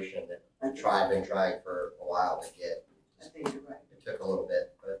operation that been trying for a while to get. I think you're right. It took a little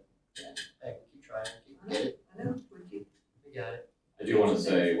bit, but hey, keep trying, get it. I know, We got it. I do want to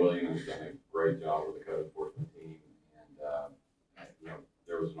say William has done a great job with the code enforcement team, and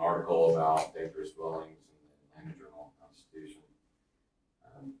there was an article about dangerous dwellings in the Atlanta Journal-Constitution.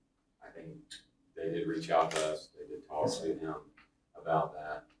 I think they did reach out to us. They did talk to him about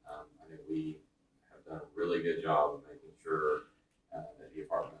that. I think we have done a really good job of making sure that the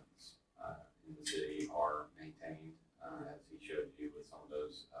apartments in the city are maintained, as he showed you with some of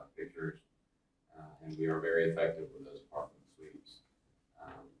those pictures. And we are very effective with those apartment suites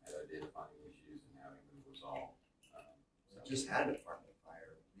at identifying issues and having them resolved. We just had an apartment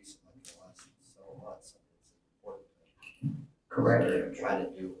fire recently in the last several months. I mean, it's important to Correct. try to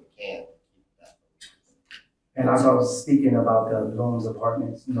do what we can to keep that. And as I was speaking about the Blooms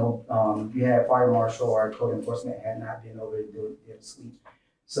Apartments, you had fire marshal or code enforcement had not been over to do a sweep.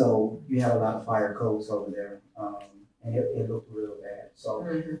 So you had a lot of fire codes over there, and it looked real bad. So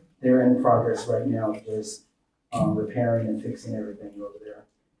they're in progress right now, just repairing and fixing everything over there.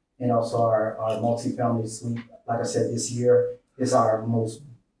 And also our multifamily suite, like I said, this year is our most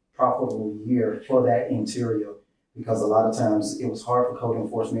profitable year for that interior, because a lot of times it was hard for code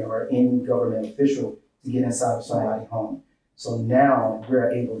enforcement or any government official to get inside of somebody's home. So now we're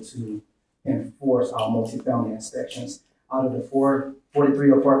able to enforce our multifamily inspections. Out of the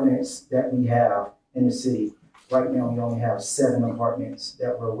 43 apartments that we have in the city, right now we only have 7 apartments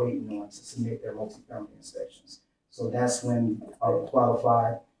that we're waiting on to submit their multifamily inspections. So that's when a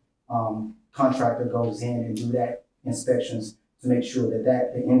qualified contractor goes in and do that inspections to make sure that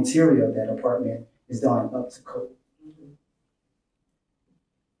the interior of that apartment is done up to code.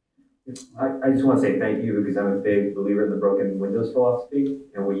 I just want to say thank you, because I'm a big believer in the broken windows philosophy,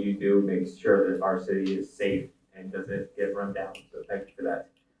 and what you do makes sure that our city is safe and doesn't get run down. So thank you for that.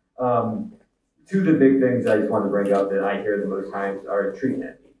 Two of the big things I just wanted to bring up that I hear the most times are tree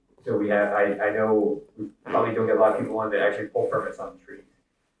canopy. So I know we probably don't get a lot of people on that actually pull permits on the trees.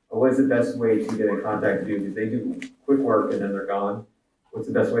 But what is the best way to get in contact with you? Because they do quick work and then they're gone. What's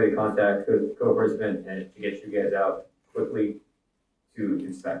the best way to contact code enforcement and to get you guys out quickly to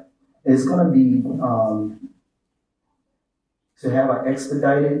inspect? It's going to be to have an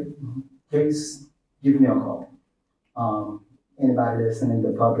expedited case. Give me a call. Anybody listening,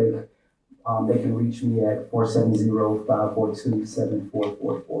 the public, they can reach me at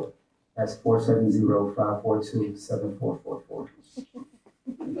 470-542-7444. That's 470-542-7444.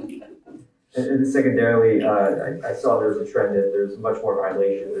 And secondarily, I saw there was a trend that there's much more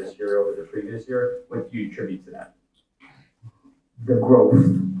violation this year over the previous year. What do you attribute to that? The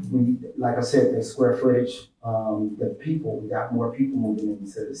growth. Like I said, the square footage, the people, we got more people moving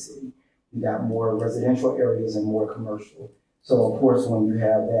into the city. We got more residential areas and more commercial. So of course, when you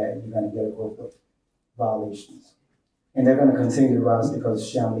have that, you're gonna get a growth of violations. And they're gonna continue to rise because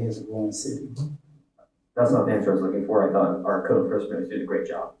Chamblee is a growing city. That's not the answer I was looking for. I thought our code enforcement did a great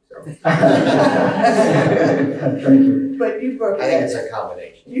job. So. Thank you. But you've broken I think it's a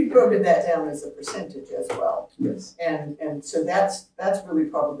combination. You've broken that down as a percentage as well. Yes. And so that's really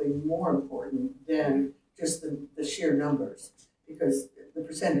probably more important than just the sheer numbers, because the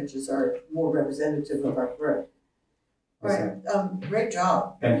percentages are more representative of our growth. Right. Great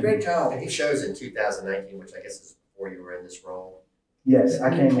job. Great job. It shows in 2019, which I guess is before you were in this role. Yes, I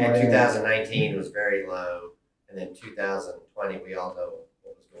came on. And 2019 was very low, and then 2020, we all know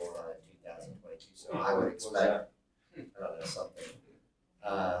what was going on in 2022. So I would expect, I don't know, something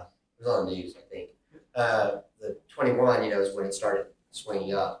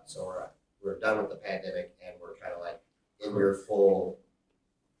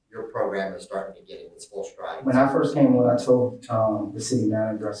program is starting to get in its full stride. When I first came on, I told the city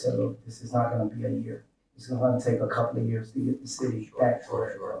manager, I said, look, this is not gonna be a year. It's gonna take a couple of years to get the city back to where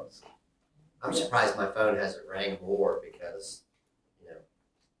it was. I'm surprised my phone hasn't rang more because, you know,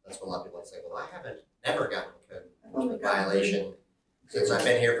 that's what a lot of people say, well, I haven't ever gotten a code enforcement violation since I've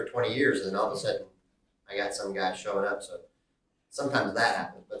been here for 20 years, and then all of a sudden I got some guy showing up. So sometimes that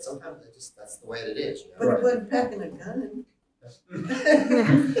happens, but sometimes that's the way it is. You know? But he wasn't packing a gun. You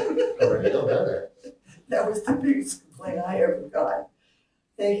don't know that. That was the biggest complaint I ever got.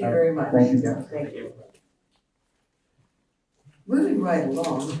 Thank you very much. Thank you, guys. Thank you. Moving right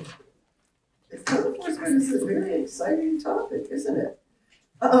along, code enforcement is a very exciting topic, isn't it?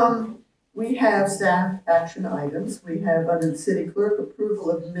 We have staff action items. We have under the city clerk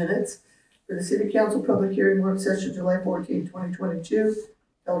approval of minutes for the city council public hearing work session July 14, 2022,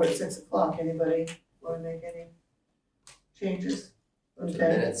 held at 6 o'clock. Anybody want to make any changes? Those are the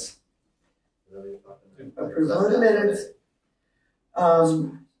minutes. Approval of the minutes.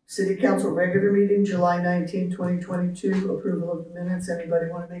 City council regular meeting, July 19, 2022, approval of the minutes. Anybody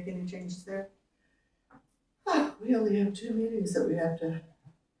want to make any changes there? We only have 2 meetings that we have to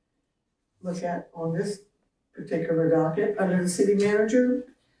look at on this particular docket. Under the city manager,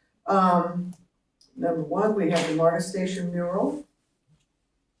 number 1, we have the MARTA Station mural.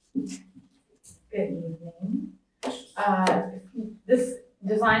 Good evening. This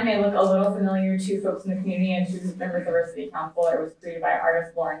design may look a little familiar to folks in the community and to members of our city council. It was created by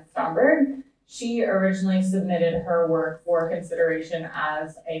artist Lauren Stomberg. She originally submitted her work for consideration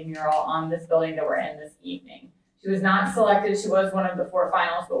as a mural on this building that we're in this evening. She was not selected. She was one of the 4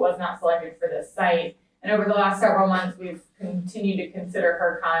 finalists, but was not selected for this site. And over the last several months, we've continued to consider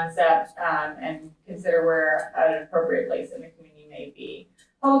her concept and consider where an appropriate place in the community may be.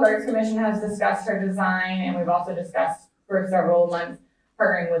 Public Arts Commission has discussed her design, and we've also discussed for several months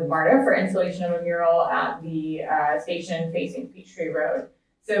partnering with MARTA for installation of a mural at the station facing Peachtree Road.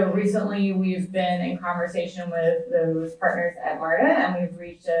 So recently we've been in conversation with those partners at MARTA, and we've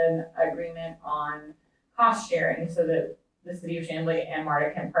reached an agreement on cost sharing so that the city of Chamblee and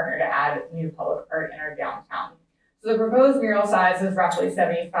MARTA can partner to add new public art in our downtown. So the proposed mural size is roughly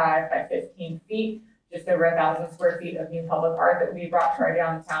 75 by 15 feet, just over 1,000 square feet of new public art that will be brought to our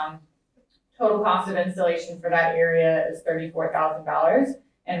downtown. Total cost of installation for that area is $34,000,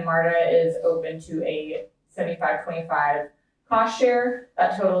 and MARTA is open to a 75-25 cost share.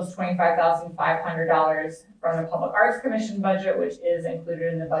 That totals $25,500 from the Public Arts Commission budget, which is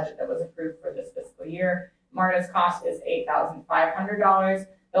included in the budget that was approved for this fiscal year. MARTA's cost is $8,500.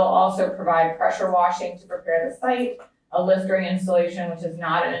 They'll also provide pressure washing to prepare the site, a lift ring installation, which is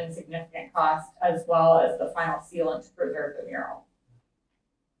not an insignificant cost, as well as the final sealant to preserve the mural.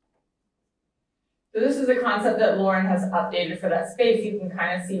 So this is a concept that Lauren has updated for that space. You can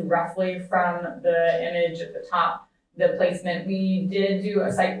kind of see roughly from the image at the top the placement. We did do a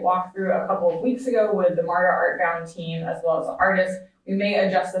site walkthrough a couple of weeks ago with the MARTA Art Gown team as well as the artists. We may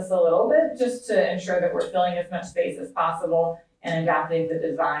adjust this a little bit just to ensure that we're filling as much space as possible and adapting the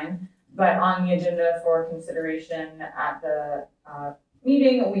design. But on the agenda for consideration at the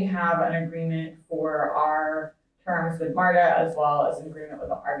meeting, we have an agreement for our terms with MARTA as well as an agreement with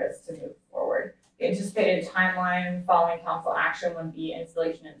the artists to move forward. The anticipated timeline following council action would be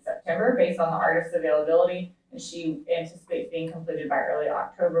installation in September based on the artist's availability, and she anticipates being completed by early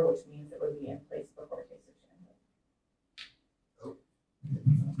October, which means it would be in place before Taste of Chamblee.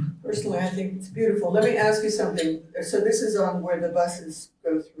 Personally, I think it's beautiful. Let me ask you something. So this is on where the buses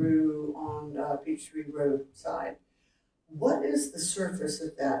go through on Peachtree Road side. What is the surface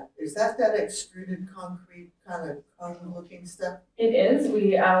of that? Is that extruded concrete kind of cone-looking stuff? It is.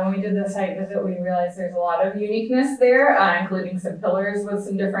 We when we did the site visit, we realized there's a lot of uniqueness there, including some pillars with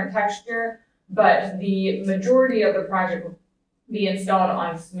some different texture. But the majority of the project will be installed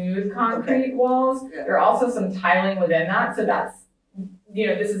on smooth concrete walls. Yeah. There are also some tiling within that, so that's, you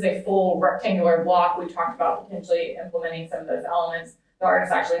know, this is a full rectangular block. We talked about potentially implementing some of those elements. The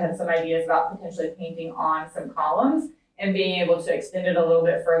artist actually had some ideas about potentially painting on some columns and being able to extend it a little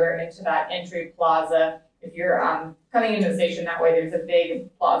bit further into that entry plaza. If you're coming into the station that way, there's a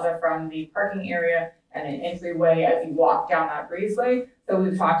big plaza from the parking area and an entryway as you walk down that breezeway. So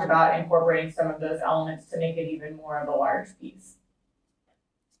we've talked about incorporating some of those elements to make it even more of a large piece.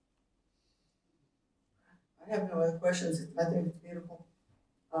 I have no other questions. I think it's beautiful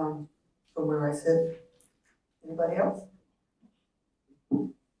from where I sit. Anybody else?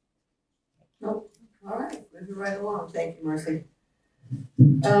 Nope. All right, moving right along. Thank you, Mercy.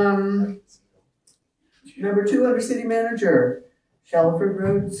 Number 2 under City Manager, Shallowford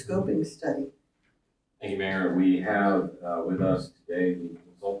Road Scoping Study. Thank you, Mayor. We have with us today the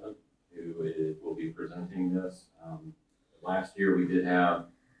consultant last year we did have,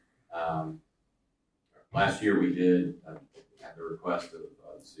 last year we did, at the request of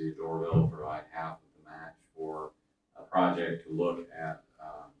the city of Doraville, provide half of the match for a project to look at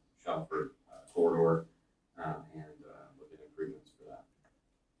Shelford corridor and look at improvements for that.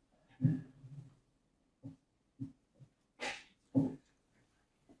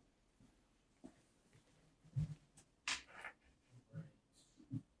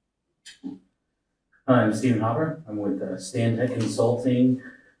 I'm Stephen Hopper. I'm with Stantec Consulting.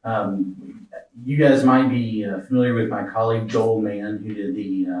 You guys might be familiar with my colleague Joel Mann, who did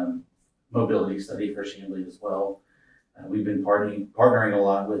the mobility study for Chamblee as well. We've been partnering a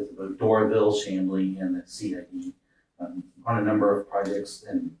lot with both Doraville, Chamblee, and the CID on a number of projects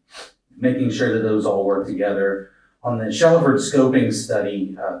and making sure that those all work together. On the Shelford scoping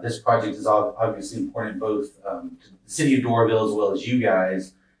study, this project is obviously important both to the city of Doraville as well as you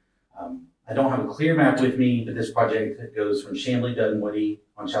guys. I don't have a clear map with me, but this project goes from Chamblee Dunwoody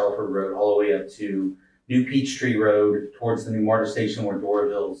on Shalford Road all the way up to New Peachtree Road towards the new MARTA station where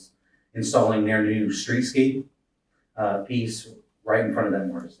Doraville's installing their new streetscape piece right in front of that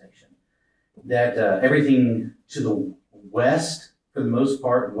MARTA station. That everything to the west, for the most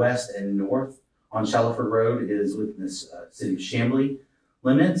part, west and north on Shalford Road is within the city of Chamblee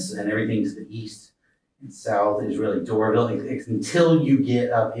limits, and everything to the east and south is really Doraville until you get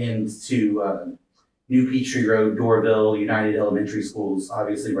up into New Peachtree Road, Doraville, United Elementary Schools,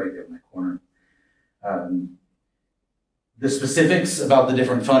 obviously right there in that corner. The specifics about the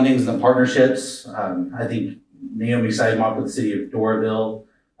different fundings and the partnerships, I think Naomi Seidmock with the city of Doraville,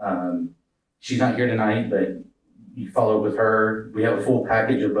 she's not here tonight, but you follow up with her. We have a full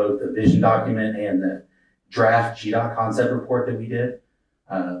package of both the vision document and the draft GDOT concept report that we did,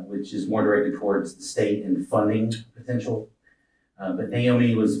 which is more directed towards the state and funding potential. But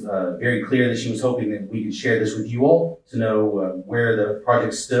Naomi was very clear that she was hoping that we could share this with you all to know where the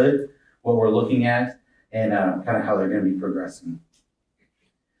project stood, what we're looking at, and kind of how they're going to be progressing.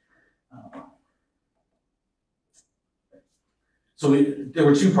 So there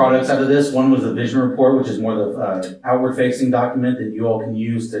were two products out of this. One was the vision report, which is more the outward-facing document that you all can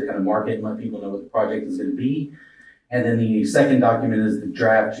use to kind of market and let people know what the project is going to be. And then the second document is the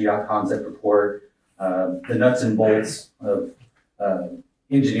draft GDOT concept report, the nuts and bolts of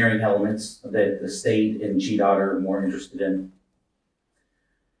engineering elements that the state and GDOT are more interested in.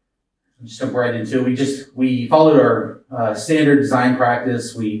 Just jump right into it. We followed our standard design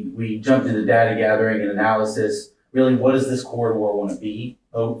practice. We jumped into data gathering and analysis. Really, what does this corridor want to be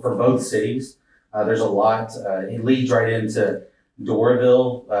for both cities? There's a lot. It leads right into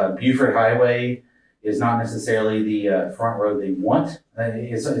Doraville. Buford Highway is not necessarily the front road they want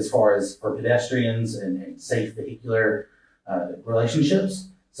as far as for pedestrians and safe vehicular relationships.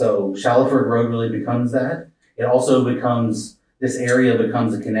 So Shalford Road really becomes that. It also becomes, this area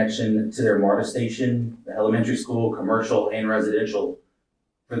becomes a connection to their MARTA station, the elementary school, commercial and residential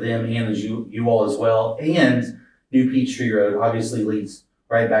for them and as you all as well. And New Peachtree Road obviously leads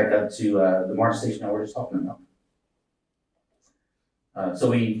right back up to the MARTA station that we're just talking about.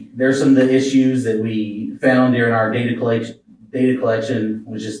 There's some of the issues that we found during our data collection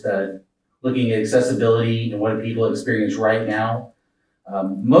was just looking at accessibility and what people experience right now.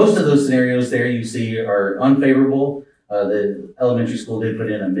 Most of those scenarios there you see are unfavorable. The elementary school did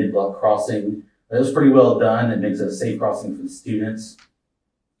put in a mid-block crossing. That was pretty well done. It makes a safe crossing for the students.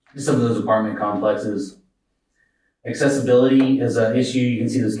 Some of those apartment complexes. Accessibility is an issue. You can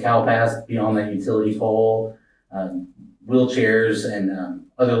see those cow paths beyond that utility pole. Wheelchairs and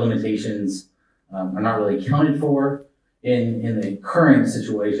other limitations are not really accounted for in the current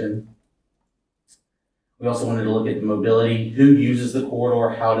situation. We also wanted to look at mobility. Who uses the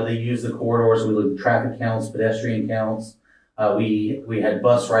corridor? How do they use the corridor? So we looked at traffic counts, pedestrian counts. We had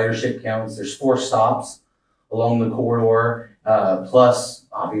bus ridership counts. There's 4 stops along the corridor, plus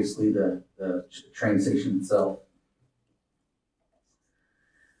obviously the train station itself.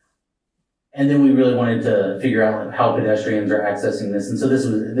 And then we really wanted to figure out how pedestrians are accessing this. And so this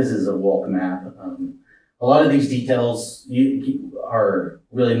is a walk map. A lot of these details are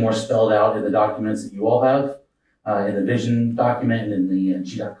really more spelled out in the documents that you all have, in the vision document and in the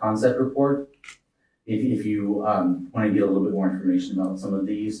GDOT concept report, if you want to get a little bit more information about some of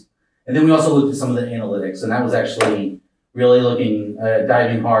these. And then we also looked at some of the analytics, and that was actually really looking,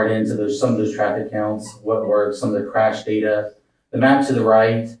 diving hard into some of those traffic counts, what works, some of the crash data. The map to the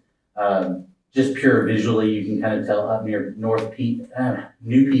right, just pure visually, you can kind of tell up near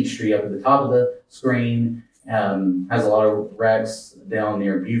New Peachtree up at the top of the screen, has a lot of wrecks. Down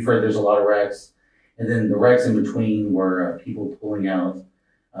near Buford, there's a lot of wrecks. And then the wrecks in between were people pulling out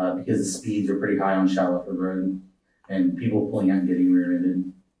because the speeds are pretty high on Shalford Road. and people pulling out and getting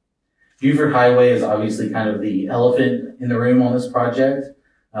rear-ended. Buford Highway is obviously kind of the elephant in the room on this project.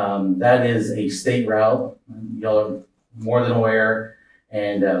 That is a state route. Y'all are more than aware,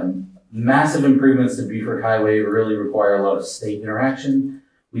 and massive improvements to Buford Highway really require a lot of state interaction.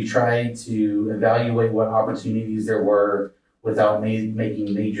 We tried to evaluate what opportunities there were without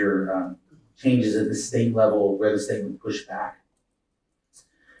making major changes at the state level where the state would push back.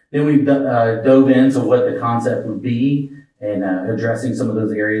 Then we dove into what the concept would be and addressing some of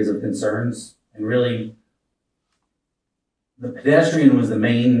those areas of concerns. And really, the pedestrian was the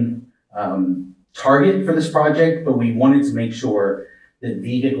main target for this project, but we wanted to make sure that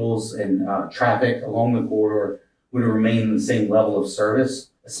vehicles and traffic along the corridor would remain the same level of service,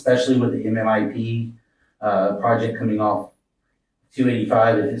 especially with the MMIP project coming off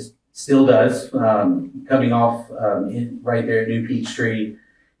 285. It still does, coming off right there at New Peachtree,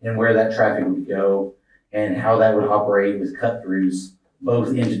 and where that traffic would go and how that would operate with cut-throughs, both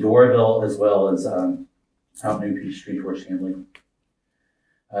into Doraville as well as out New Peachtree towards Chamblee.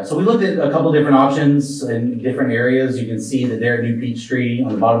 So we looked at a couple different options in different areas. You can see that there at New Peachtree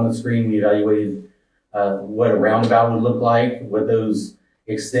on the bottom of the screen, we evaluated what a roundabout would look like, what those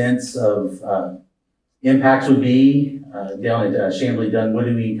extents of impacts would be. Down at Chamblee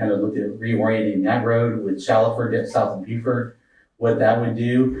Dunwoody, we kind of looked at reorienting that road with Shallowford south of Buford, what that would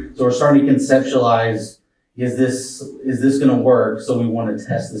do. So we're starting to conceptualize, is this going to work? So we want to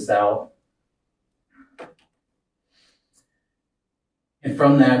test this out. And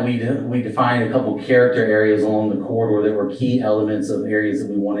from that, we defined a couple character areas along the corridor that were key elements of areas that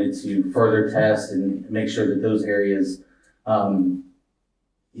we wanted to further test and make sure that those areas,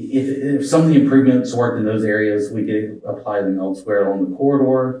 if some of the improvements worked in those areas, we could apply them elsewhere along the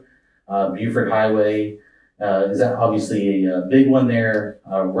corridor. Buford Highway is obviously a big one there,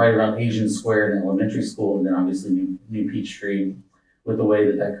 right around Asian Square and elementary school, and then obviously New Peachtree with the way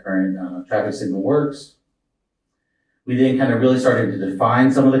that current traffic signal works. We then kind of really started to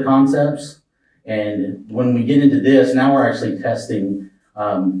define some of the concepts. And when we get into this, now we're actually testing.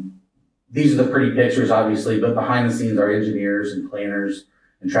 These are the pretty pictures, obviously, but behind the scenes, our engineers and planners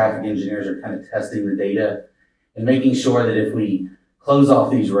and traffic engineers are kind of testing the data and making sure that if we close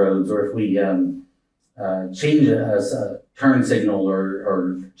off these roads or if we change a turn signal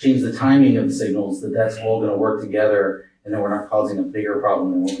or change the timing of the signals, that's all going to work together and then we're not causing a bigger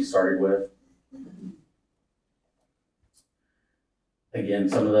problem than what we started with. Again,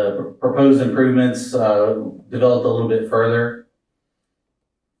 some of the proposed improvements developed a little bit further.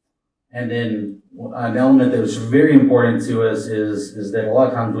 And then an element that was very important to us is that a lot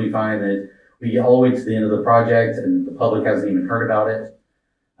of times we find that we get all the way to the end of the project and the public hasn't even heard about it.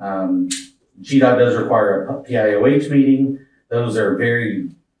 GDOT does require a PIOH meeting. Those are very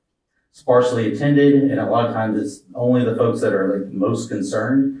sparsely attended, and a lot of times it's only the folks that are like most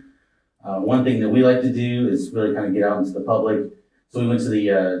concerned. One thing that we like to do is really kind of get out into the public. So we went to the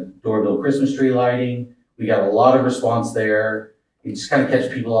Doraville Christmas tree lighting. We got a lot of response there. You just kind of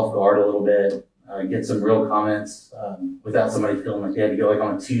catch people off guard a little bit, get some real comments without somebody feeling like they had to go like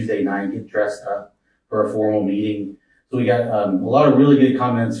on a Tuesday night, get dressed up for a formal meeting. So we got a lot of really good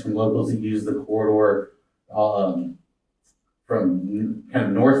comments from locals that use the corridor from kind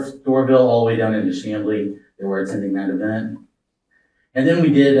of North Doraville all the way down into Chamblee that were attending that event. And then we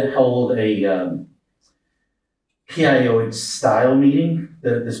did hold a PIOH style meeting.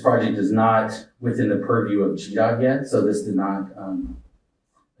 This project is not within the purview of GDOT yet, so this did not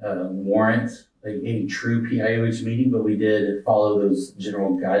warrant a true PIOH meeting, but we did follow those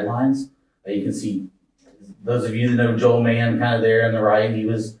general guidelines. You can see those of you that know Joel Mann kind of there on the right,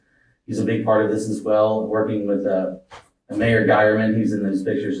 he's a big part of this as well, working with Mayor Geierman, who's in those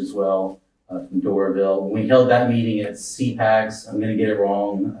pictures as well, from Doraville. We held that meeting at CPAC's, I'm going to get it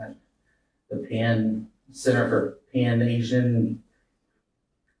wrong, the Pan Center for Pan Asian,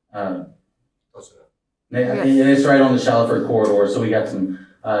 and it's right on the Shallowford corridor, so we got some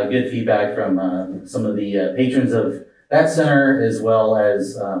good feedback from some of the patrons of that center as well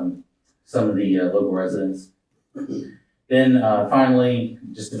as some of the local residents. Then finally,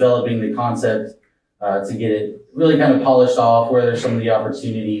 just developing the concept to get it really kind of polished off, where there's some of the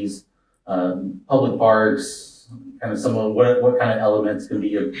opportunities, public parks, kind of some of what kind of elements can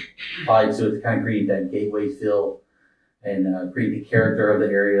be applied to it to kind of create that gateway feel and create the character of the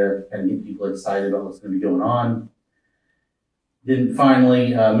area, kind of get people excited about what's going to be going on. Then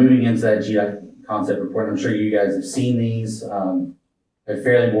finally, moving into that GDOT concept report, I'm sure you guys have seen these. They're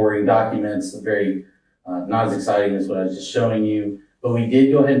fairly boring documents, very not as exciting as what I was just showing you, but we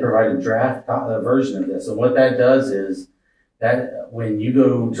did go ahead and provide a draft version of this. And what that does is that when you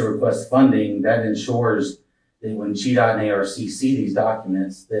go to request funding, that ensures that when GDOT and ARC see these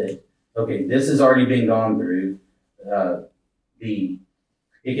documents, that, okay, this has already been gone through.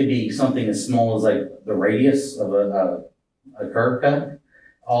 It could be something as small as like the radius of a curb cut,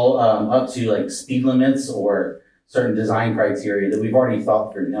 all up to like speed limits or certain design criteria that we've already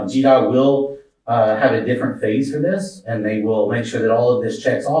thought through. Now, GDOT will have a different phase for this, and they will make sure that all of this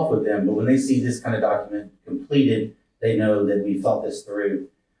checks off with them. But when they see this kind of document completed, they know that we thought this through.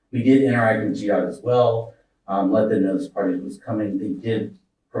 We did interact with GDOT as well, let them know this project was coming. They did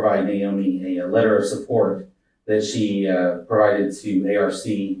provide Naomi a letter of support that she provided to ARC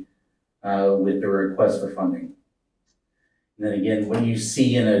with the request for funding. And then again, when you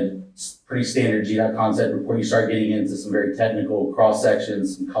see in a pretty standard GDOT concept report, you start getting into some very technical cross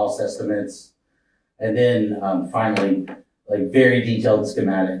sections, some cost estimates, and then finally, like very detailed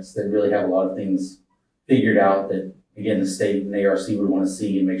schematics that really have a lot of things figured out that, again, the state and ARC would want to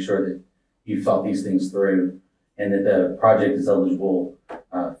see and make sure that you thought these things through and that the project is eligible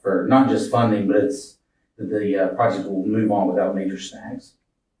for not just funding, but it's that the project will move on without major snags.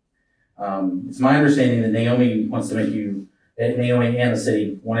 It's my understanding that Naomi and the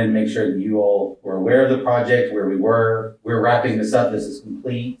city wanted to make sure that you all were aware of the project, where we were. We're wrapping this up. This is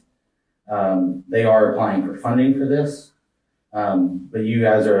complete. They are applying for funding for this. But you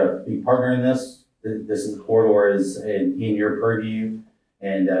guys are a big partner in this. This is the corridor is in your purview,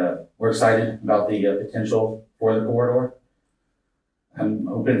 and we're excited about the potential for the corridor. I'm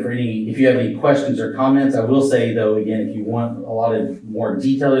open for if you have any questions or comments. I will say though, again, if you want a lot of more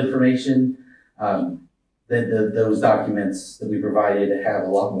detailed information, those documents that we provided have a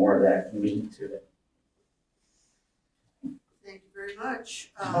lot more of that meat to it. Thank you very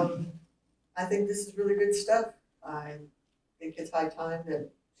much. I think this is really good stuff. I think it's high time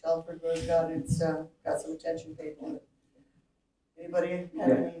that Shelford Road got some attention paid on it. Anybody have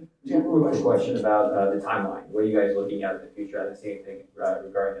any general Quick question about the timeline. What are you guys looking at in the future? I didn't see anything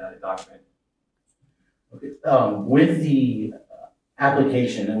regarding that document. Okay. With the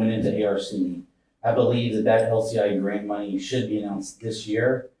application that went into ARC, I believe that LCI grant money should be announced this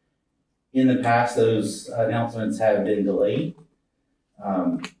year. In the past, those announcements have been delayed.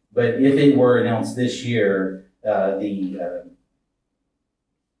 But if it were announced this year, the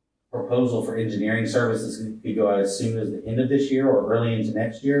proposal for engineering services could go out as soon as the end of this year or early into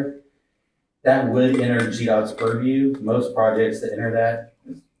next year. That would enter GDOT's purview. Most projects that enter that,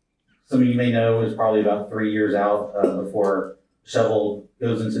 some of you may know, is probably about 3 years out before shovel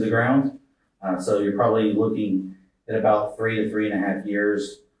goes into the ground. So you're probably looking at about 3 to 3.5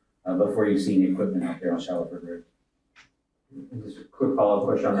 years before you see any equipment out there on Shallowford Road. Just a quick follow-up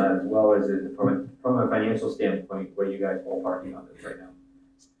question on that as well. Is it from a financial standpoint, what are you guys ballparking on this right now?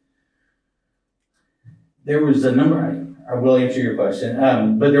 There was a number, I will answer your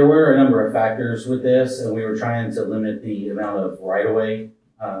question, but there were a number of factors with this, and we were trying to limit the amount of right-of-way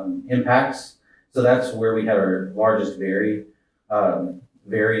impacts. So that's where we had our largest varying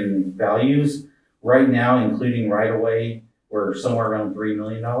values. Right now, including right-of-way, we're somewhere around $3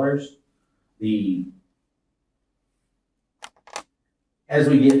 million. As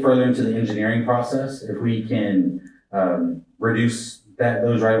we get further into the engineering process, if we can reduce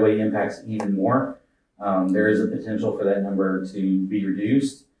those right-of-way impacts even more, there is a potential for that number to be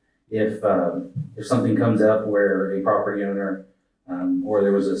reduced. If something comes up where a property owner or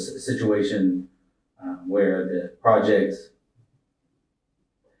there was a situation where the project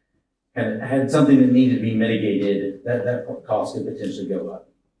had something that needed to be mitigated, that cost could potentially go up.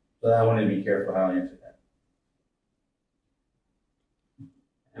 So I wanted to be careful how I answer that.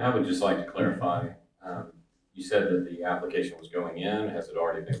 And I would just like to clarify, you said that the application was going in. Has it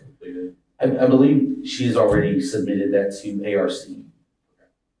already been completed? I believe she has already submitted that to ARC.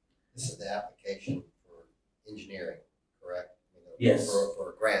 This is the application for engineering, correct? Yes. For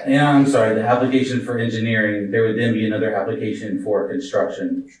a grant. Yeah, I'm sorry, the application for engineering, there would then be another application for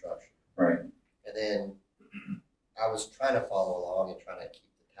construction. Right. And then I was trying to follow along and trying to keep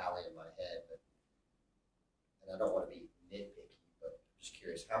the tally in my head, and I don't want to be nitpicky, but I'm just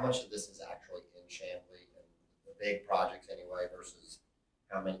curious, how much of this is actually in Chamblee and the big projects anyway versus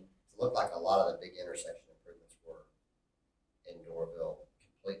how many? It looked like a lot of the big intersection improvements were in Doraville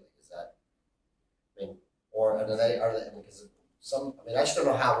completely. Is that, or are they, because some, I just don't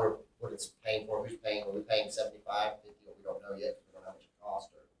know what it's paying for, who's paying, are we paying 75, 50, or we don't know yet, we don't know how much it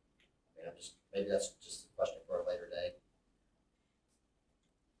costs, or, maybe that's just a question for a later day.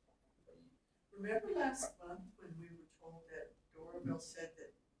 Remember last month when we were told that Doraville said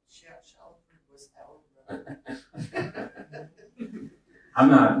that Shelford was our road? I'm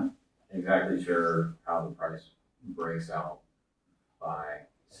not exactly sure how the price breaks out by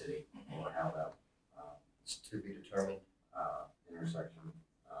city or how that. It's to be determined. Intersection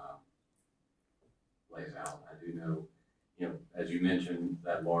lays out. I do know, as you mentioned,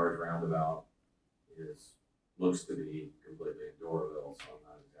 that large roundabout looks to be completely in Doraville, so I'm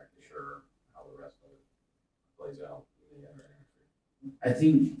not exactly sure how the rest of it plays out in the other intersection. I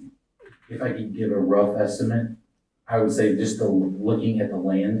think if I could give a rough estimate, I would say just looking at the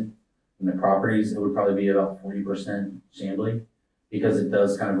land and the properties, it would probably be about 40% Chamblee, because it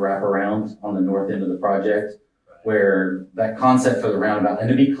does kind of wrap around on the north end of the project, where that concept for the roundabout, and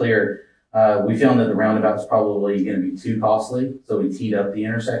to be clear, we found that the roundabout is probably going to be too costly, so we teed up the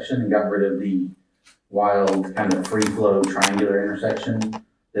intersection and got rid of the wild kind of free flow triangular intersection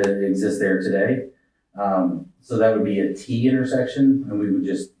that exists there today. So that would be a T intersection, and we would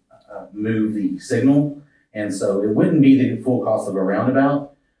just move the signal. And so it wouldn't be the full cost of a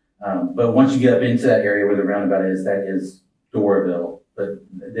roundabout. But once you get up into that area where the roundabout is, that is Doraville. But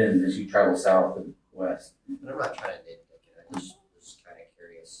then as you travel south and west. And I'm not trying to nitpick it, I just was kind of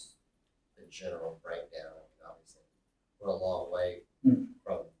curious, the general breakdown. Obviously, we're a long way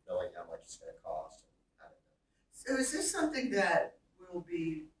from knowing how much it's going to cost. So is this something that will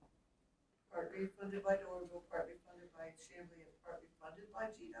be partly funded by Doraville, partly funded by Chamblee, and partly funded by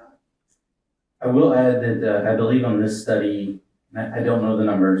GDOT? I will add that I believe on this study, I don't know the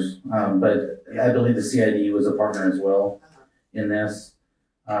numbers, but I believe the CID was a partner as well in this.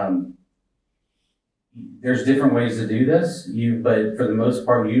 There's different ways to do this, but for the most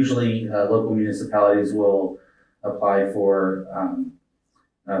part, usually local municipalities will apply for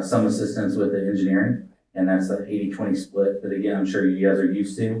some assistance with the engineering, and that's the 80-20 split that, again, I'm sure you guys are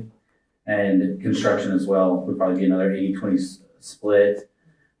used to. And construction as well would probably be another 80-20 split.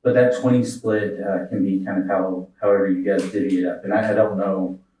 But that 20 split can be kind of however you guys divvy it up. And I don't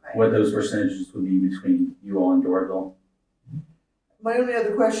know what those percentages would be between you all and Doraville. My only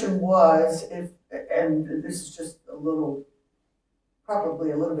other question was and this is just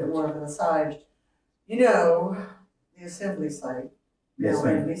probably a little bit more of an aside, the assembly site, yes,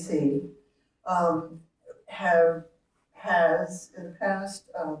 ma'am. NBC, has in the past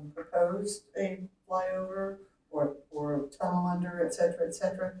proposed a flyover or tunnel under, et cetera, et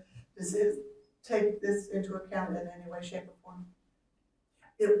cetera. Does it take this into account in any way, shape, or form?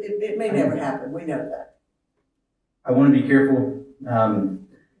 It may never happen, we know that. I want to be careful.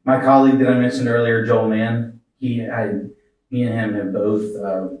 My colleague that I mentioned earlier, Joel Mann, me and him have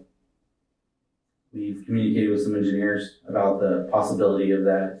both, we've communicated with some engineers about the possibility of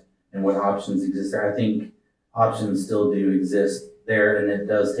that and what options exist there. I think options still do exist there, and it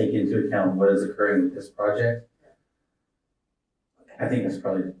does take into account what is occurring with this project. I think that's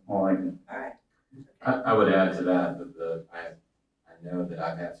probably all I can. All right. I would add to that I know that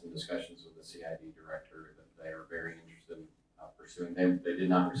I've had some discussions with the CID director that they are very interested in pursuing. They did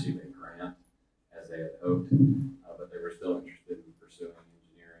not receive a grant as they had hoped, but they were still interested in pursuing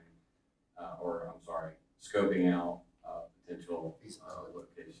engineering, scoping out potential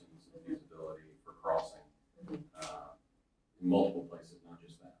locations and feasibility for crossing in multiple places, not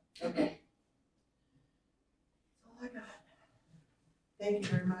just that. Okay. That's all I got. Thank you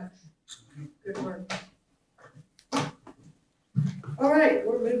very much. Good work. All right,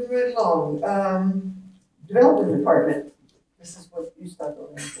 we're moving right along. Development Department. This is what you stuck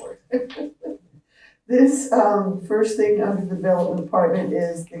on for. This first thing under the Development Department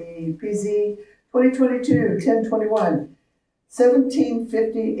is the PZ 2022-1021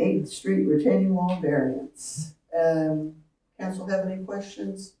 1758th Street retaining wall variance. Council have any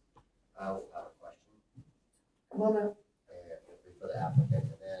questions? I will have a question. Come on up. For the applicant,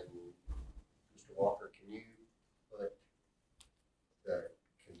 and then Mr. Walker, can you put the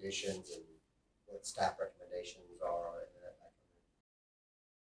conditions and what staff recommendations are on it?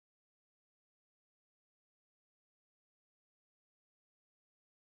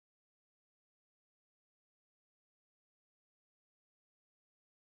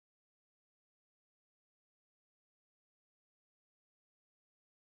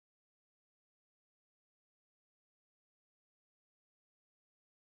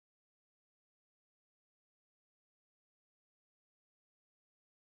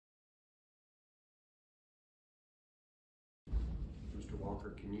 Mr.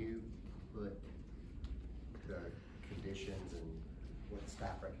 Walker, can you put the conditions and what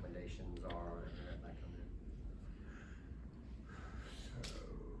staff recommendations are and that back on there? So,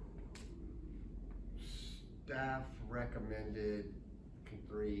 staff recommended,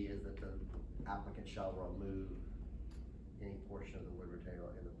 3 is that the applicant shall remove any portion of the wood retainer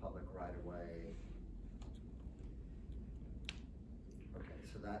in the public right of way. Okay,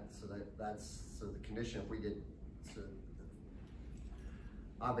 so the condition, if we did, so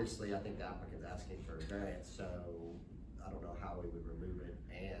obviously, I think the applicant's asking for a variance, so I don't know how we would remove it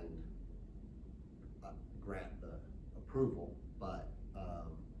and grant the approval, but,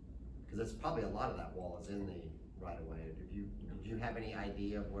 because it's probably a lot of that wall is in the right of way. Did you have any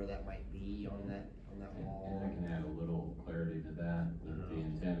idea of where that might be on that wall? And I can add a little clarity to that. The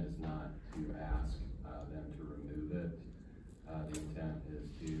intent is not to ask them to remove it. The intent is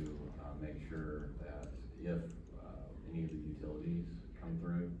to make sure that if any of the utilities come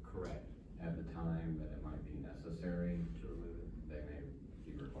through. Correct. At the time that it might be necessary to remove it, they may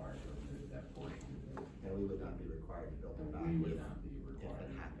be required to remove that portion. And we would not be required to build it back. We would not be If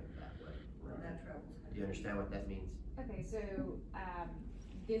required. it happened that way. Right. That travels. Do you understand what that means? Okay, so,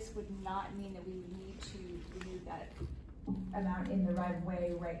 this would not mean that we would need to remove that amount in the right of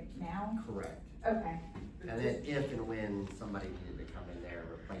way right now? Correct. Okay. And then if and when somebody needed to come in there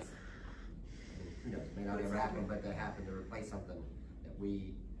and replace it, I mean, who knows, it may not ever happen, but they happen to replace something that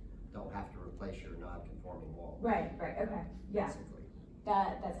we don't have to replace your non-conforming wall. Right, okay, yeah, Basically.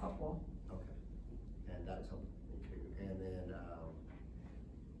 that's helpful. Okay. And that's helpful me too. And then,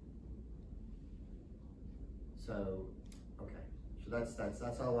 so, okay. So that's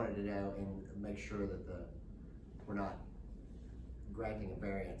all I wanted to know, and make sure that we're not granting a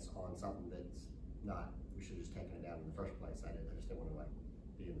variance on something that's not, we should have just taken it down in the first place. I just didn't want to like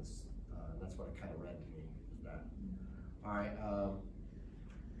be in this, that's what it kind of read to me, is that. All right,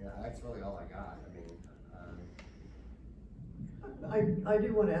 yeah, that's really all I got. I mean, I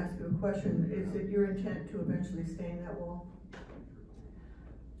do want to ask you a question. Is it your intent to eventually stain that wall?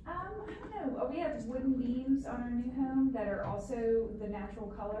 I don't know, we have wooden beams on our new home that are also the natural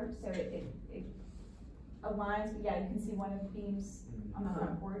color, so it aligns, but yeah, you can see one of the beams on the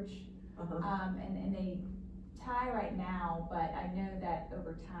front porch. And they tie right now, but I know that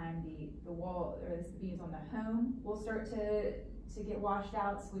over time, the wall, or the beams on the home will start to get washed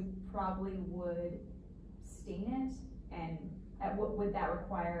out, so we probably would stain it, and would that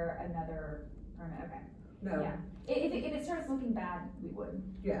require another permit? Okay. No. Yeah. If it starts looking bad, we would.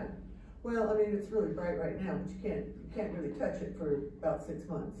 Yeah. Well, I mean, it's really bright right now, but you can't really touch it for about 6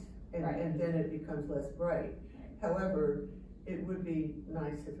 months, and, Right. and then it becomes less bright. However, it would be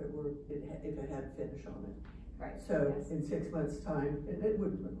nice if it had a finish on it. Right. So Yes. in 6 months' time, it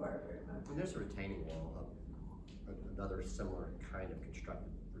wouldn't require very much. and there's a retaining wall, another similar kind of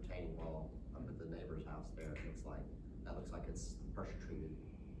constructed retaining wall up at the neighbor's house there. That looks like it's pressure treated,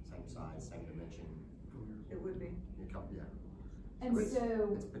 same size, same dimension. It would be. Yeah. And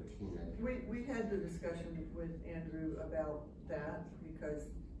so, It's patina. We had the discussion with Andrew about that, because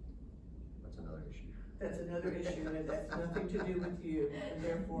That's another issue. that's another issue, and that's nothing to do with you, and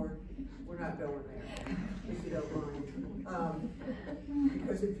therefore, we're not going there, if you don't mind.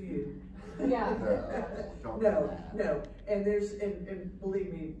 Because of you. yeah. No, and and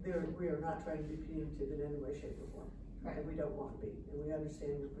believe me, we are not trying to be punitive in any way, shape, or form. Right. And we don't want to be, and we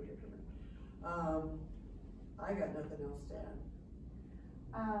understand your predicament. I got nothing else to add.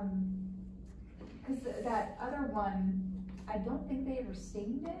 Because that other one, I don't think they ever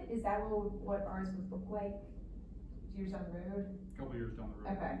stained it. Is that what ours would look like years down the road? Couple years down the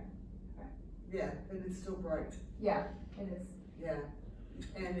road. Okay. Yeah, and it's still bright. Yeah, it is. Yeah,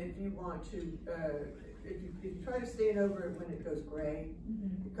 and if you want to, if you try to stain over it when it goes gray,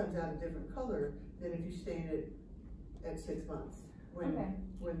 it comes out a different color than if you stain it at 6 months. When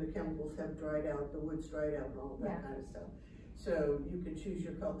the chemicals have dried out, the wood's dried out and all of that kind of stuff. So you can choose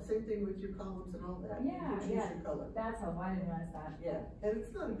your color. Same thing with your columns and all that. Yeah, you can choose your color. That's helpful. I didn't realize that. Yeah, and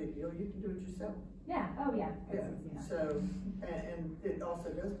it's not a big deal. You can do it yourself. Yeah. Oh, yeah. Yeah. So, and it also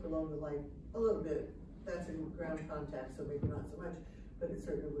does prolong the life a little bit. That's in ground contact, so maybe not so much, but it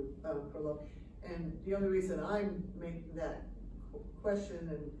certainly would prolong. And the only reason I'm making that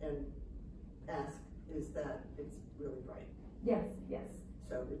question and ask is that it's really bright. Yes.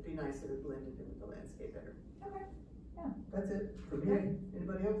 So it'd be nice if it blended in with the landscape better. Okay. Yeah. That's it for me.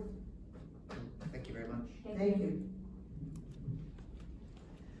 Anybody else? Thank you very much. Thank you.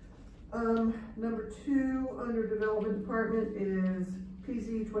 Number 2 under Development Department is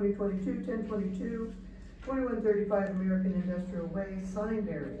PZ 2022-1022, 2135 American Industrial Way sign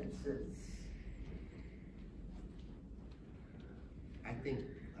variances. I think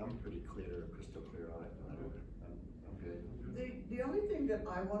I'm pretty clear, crystal clear on it. I'm good. The only thing that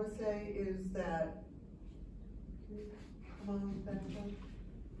I want to say is that, come on, back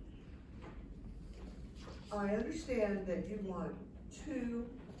up. I understand that you want 2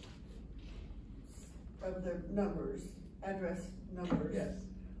 of the numbers, address numbers,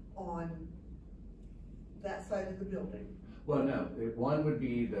 on that side of the building. Well, no, one would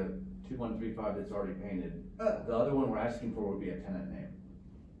be the 2135 that's already painted. The other one we're asking for would be a tenant name.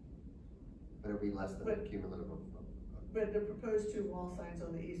 there'll be less than a cumulative of. But the proposed two wall signs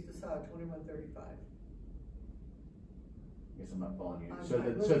on the east facade, 2135. Guess I'm not following you. I'm So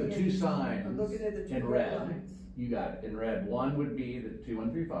the looking two at- signs I'm looking at the two in red red, lines. you got it, in red. One would be the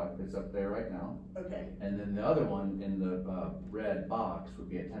 2135 that's up there right now. Okay, And then the other one in the red box would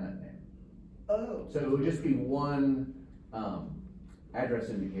be a tenant name. oh, So it would just be one address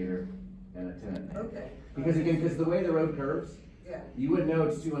indicator and a tenant name. okay. Because again, because the way the road curves, Yeah, you would know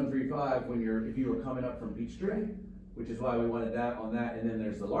it's 2135 when if you were coming up from Peachtree, which is why we wanted that on that. And then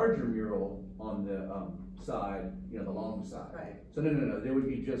there's the larger mural on the side, the long side. right. So no, there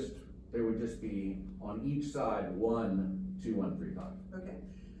would just be on each side 2135. Okay,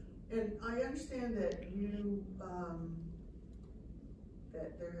 and I understand that you,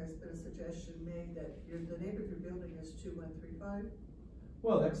 that there has been a suggestion made that the name of your building is 2135,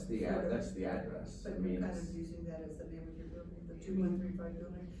 Well, that's the address. I but mean, you're kind it's- of using that as the name of your building, the 2135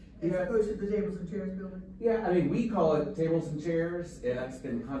 building, as Yeah. opposed to the tables and chairs building? yeah, I mean, we call it tables and chairs, and that's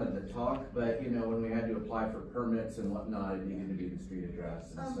been kind of the talk, but when we had to apply for permits and whatnot, it needed to be the street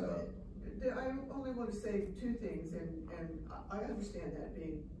address, and so. I only want to say two things, and I understand that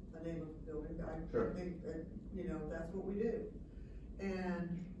being the name of the building. Sure. I think that, that's what we do.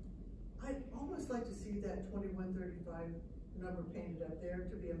 And I'd almost like to see that 2135 number painted up there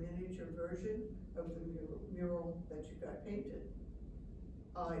to be a miniature version of the mural that you got painted,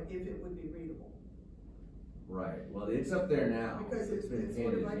 if it would be readable. Right, well, it's up there now. Because it's been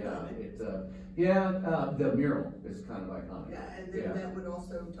sort of painted, iconic. The mural is kind of iconic. Yeah, and then that would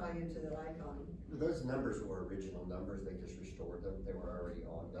also tie into the icon. Those numbers were original numbers, they just restored them, they were already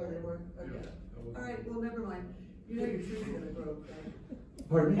on Oh, there. they were? Okay. All right, well, never mind. Your trees are gonna grow, Frank.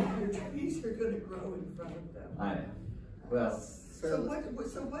 Pardon me? Your trees are gonna grow in front of them. I know. Well, So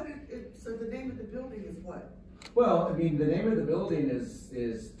so the name of the building is what? Well, I mean, the name of the building is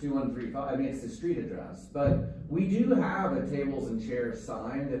 2135, I mean, it's the street address, but we do have a tables and chairs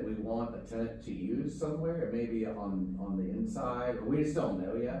sign that we want a tenant to use somewhere, maybe on the inside, or we just don't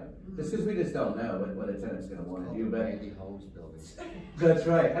know yet. Just because we just don't know what a tenant's gonna wanna do, but. Randy Holmes building. That's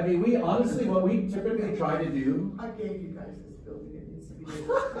right, I mean, we honestly, what we typically try to do. I gave you guys this building, it needs to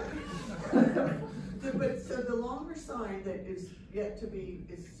be. But, so the longer sign that is yet to be,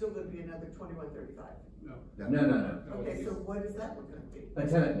 is still gonna be another 2135? No. Okay, so what is that one gonna be? A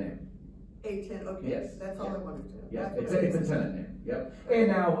tenant name. A10, okay, Yes. that's all I wanted to know. Yeah, That's it's what a tenant name, yep. And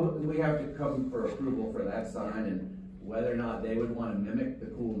now we have to come for approval for that sign, and whether or not they would want to mimic the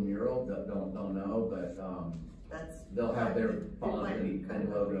cool mural, don't know, but, That's. they'll have their it font might be kind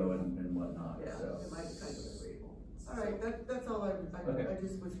and of logo and whatnot, Yeah, so. it might be kind of agreeable. All right, that's all Okay. I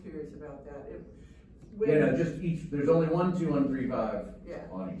just was curious about that. There's only 2135 Yeah.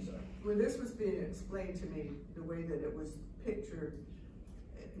 on each side. When this was being explained to me, the way that it was pictured,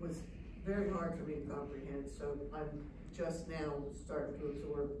 it was very hard for me to comprehend, so I'm just now starting to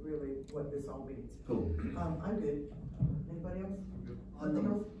absorb really what this all means. Cool. I'm good. Anybody else?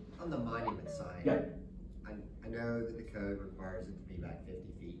 On the monument sign. Yeah. I know that the code requires it to be back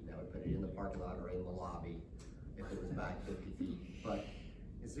 50 feet, and that would put it in the parking lot or in the lobby if it was back 50 feet. But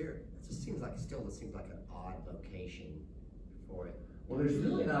it just seems like an odd location for it. Well, there's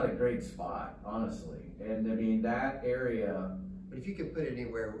really not a great spot, honestly, and I mean, that area, But if you could put it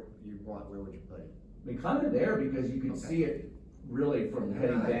anywhere you want, where would you put it? I mean, kind of there because you can Okay. see it really from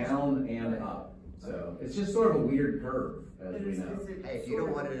heading down and up. So it's just sort of a weird curve, as we know. Hey, if you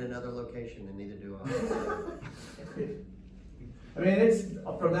don't want it in another location, then neither do I. I mean, it's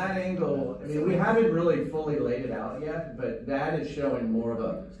from that angle. I mean, we haven't really fully laid it out yet, but that is showing more of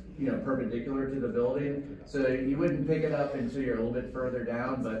a, perpendicular to the building. So you wouldn't pick it up until you're a little bit further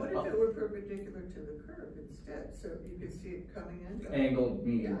down, but What if it were perpendicular to the curb instead, so you could see it coming in? angled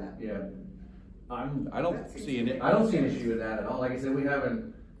median, yeah. I don't That see seems- I don't see an issue with that at all. Like I said, we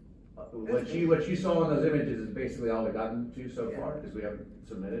haven't. What you saw in those images is basically all we've gotten to so far because we haven't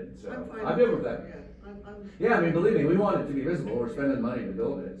submitted. So I'm fine I'm good with that. Yeah, I'm. Yeah, I mean, believe me, we want it to be visible. We're spending money to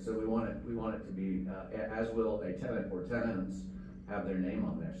build it, so we want it to be, as will a tenant or tenants have their name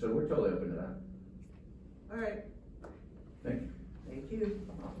on there. So we're totally open to that. All right, Thank you. thank you.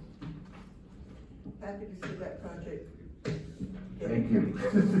 Happy to see that project. Thank you.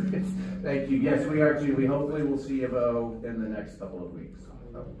 Thank you. Yes, we are too. We hopefully will see you in the next couple of weeks.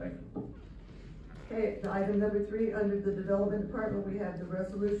 So, thank you. Okay, item number 3, under the Development Department, we have the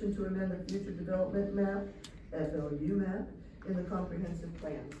resolution to amend the future development map, FLU map, in the comprehensive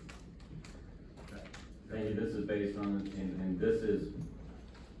plan. Thank you. This is based on, and this is,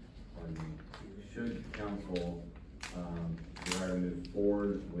 should council desire to move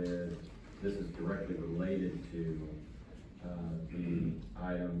forward with, this is directly related to the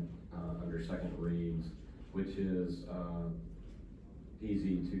item under under second reads, which is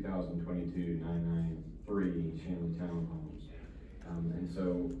PZ 2022-993 Chamblee Townhomes. And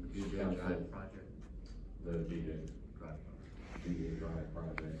so Drive project. The DJ Drive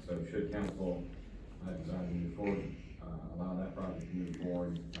project. So should council decide to move forward, allow that project to move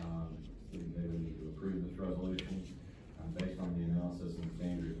forward, they would need to approve this resolution. Based on the analysis and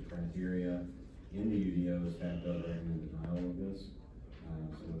standards and criteria in the UDO, staff does recommend denial of this.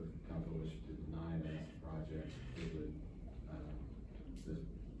 So if council wishes to deny that project, it would, this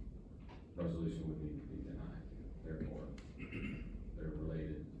resolution would need to be denied. Therefore, they're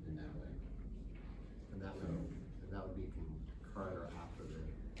related in that way. And that would be concurrent or after the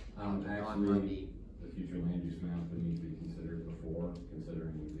actually, the future land use map would need to be considered before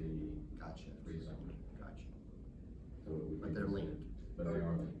considering the Gotcha. rezoning. Gotcha. So it would But be they're considered- linked. But they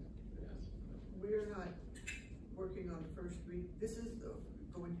are linked, yes. We're not working on first read. This is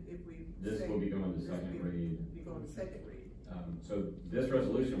going to, if we This say- will be going to this second will read. Be going to second read. So this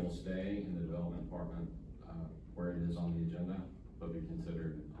resolution will stay in the development department where it is on the agenda, but be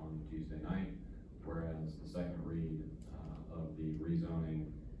considered on Tuesday night, whereas the second read of the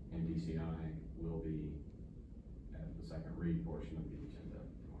rezoning and DCI will be at the second read portion of the agenda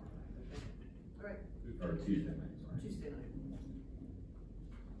tomorrow night. All right, Or Tuesday night, sorry. Tuesday night.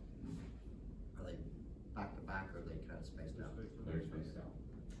 Are they back to back or are they kind of spaced out? They're spaced out.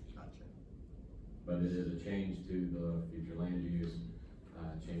 Gotcha. But it is a change to the future land use,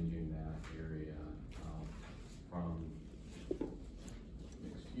 changing that area from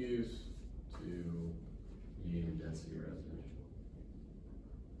mixed use to medium density residential.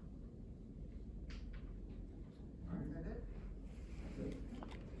 All right. Is that it? That's it.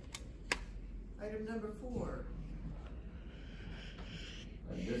 Item number 4.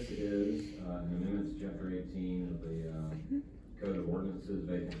 This is an amendment to chapter 18 of the Code of Ordinances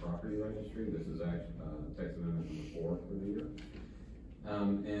Vacant Property Registry. This is actually text amendment number 4 for the year.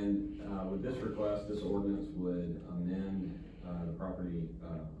 With this request, this ordinance would amend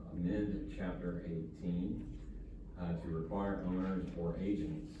amend chapter 18 to require owners or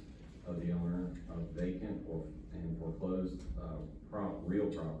agents of the owner of vacant and foreclosed real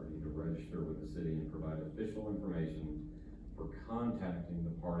property to register with the city and provide official information for contacting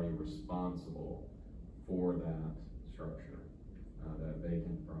the party responsible for that structure, that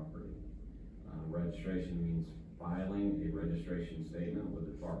vacant property. Registration means filing a registration statement with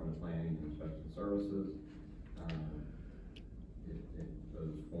the Department of Planning and Inspection Services.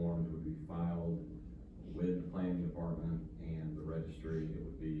 Those forms would be filed with the planning department and the registry. It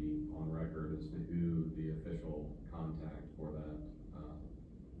would be on record as to who the official contact for that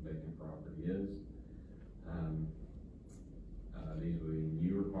vacant property is. These would be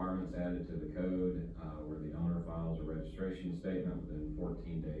new requirements added to the code where the owner files a registration statement within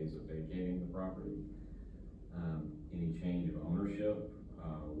 14 days of vacating the property. Any change of ownership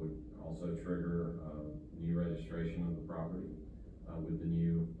would also trigger new registration of the property with the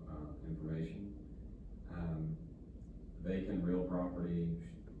new information. Vacant real property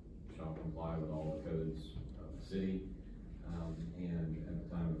shall comply with all the codes of the city. And at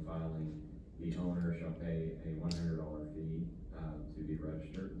the time of filing, the owner shall pay a $100 fee to be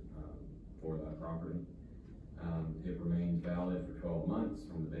registered for that property. It remains valid for 12 months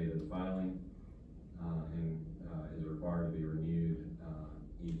from the date of the filing and is required to be renewed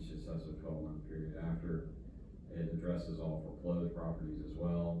each successive 12-month period after. It addresses all foreclosed properties as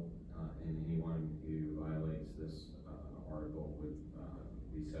well, and anyone who violates this article would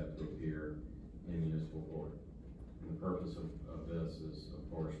be set to appear in municipal court. And the purpose of this is, of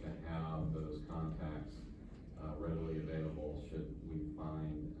course, to have those contacts readily available should we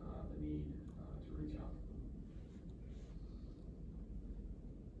find the need to reach out to them.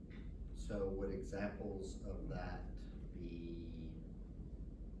 So would examples of that be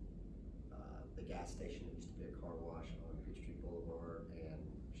the gas station that used to be a car wash on Peachtree Boulevard and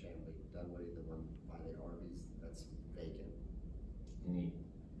Chamblee, Dunwoody, the one by the Arby's, that's vacant? Any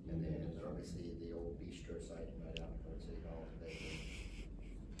And then obviously the old bistro site right out in front of City Hall is vacant.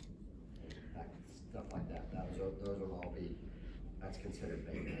 Stuff like that, those will all be, that's considered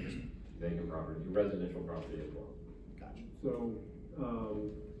vacant. Vacant property, residential property as well. Gotcha. So,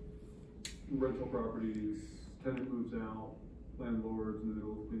 rental properties, tenant moves out, landlords in the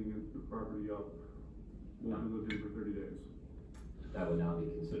middle of cleaning the property up, won't be lived in for 30 days. That would now be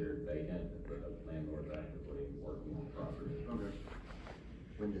considered vacant if the landlord's actively working on the property. Okay.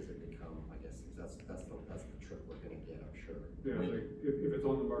 When does it become, I guess, that's the trick we're gonna get, I'm sure. Yeah, like, if it's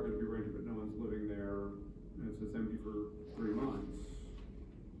on the market to be rented, but no one's living there, and it's just empty for 3 months.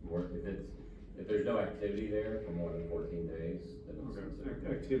 Or if If there's no activity there for more than 14 days, then it's considered.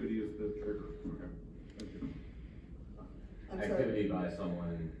 Activity is the trigger, okay. Thank you. Activity by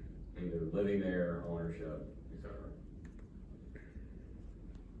someone either living there, ownership, etc.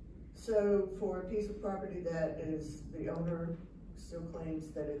 So for a piece of property that is, the owner still claims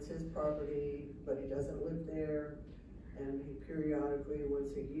that it's his property, but he doesn't live there, and he periodically,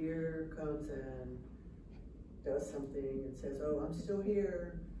 once a year, comes and does something and says, oh, I'm still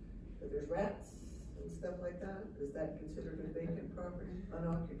here, but there's rats and stuff like that, is that considered a vacant property,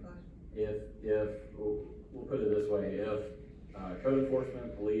 unoccupied? We'll put it this way, if code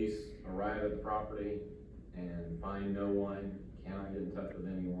enforcement, police arrive at the property and find no one, cannot get in touch with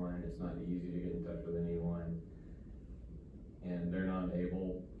anyone, it's not easy to get in touch with anyone, and they're not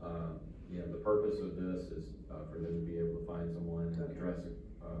able, the purpose of this is for them to be able to find someone and address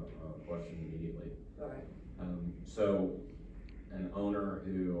a question immediately. All right. So an owner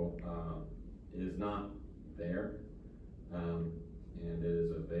who is not there and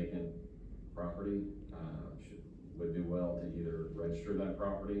is a vacant property would do well to either register that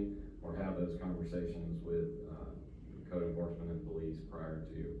property or have those conversations with code enforcement and police prior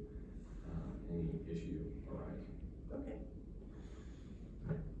to any issue arising. Okay.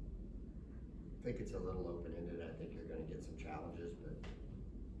 I think it's a little open-ended. I think you're gonna get some challenges, but,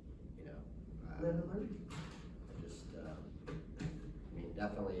 Live and learn.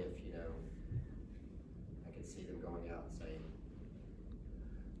 Definitely if, I could see them going out and saying,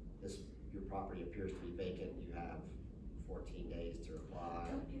 your property appears to be vacant, you have 14 days to reply.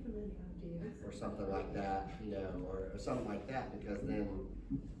 Don't give them any ideas. Or something like that, or something like that, because then,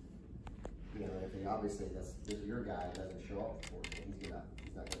 if he obviously, your guy doesn't show up for 14, he's not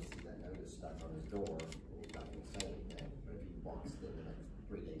gonna see that notice stuck on his door, and he's not gonna say anything. But if he walks in the next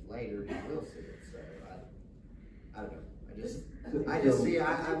 3 days later, he will see it, so I don't know. We've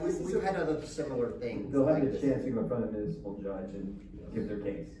had other similar things. They'll have the chance to go in front of the municipal judge and give their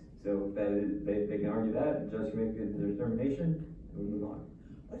case. So they can argue that, the judge can make their determination, and we move on.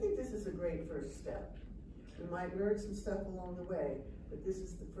 I think this is a great first step. We might learn some stuff along the way, but this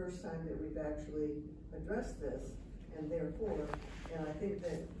is the first time that we've actually addressed this, and therefore, and I think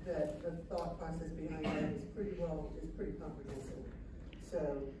that the thought process behind that is pretty comprehensive.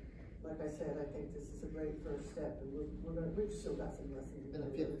 So, like I said, I think this is a great first step, and we've still got some lessons. And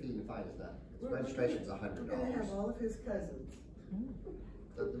the fee and fine is that. Registration's $100. We're gonna have all of his cousins.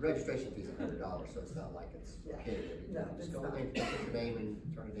 The registration fee's $100, so it's not like it's paid. No, just go in, put your name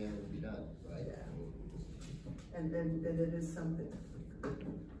and turn it in and be done, right? Yeah. And then it is something.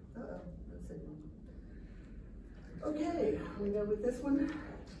 That's it. Okay, we go with this one.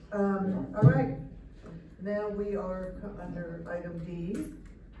 All right. Now we are under item D.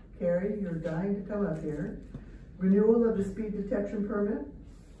 Carrie, you're dying to come up here. Renewal of the speed detection permit.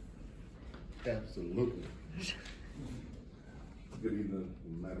 Absolutely. Good evening,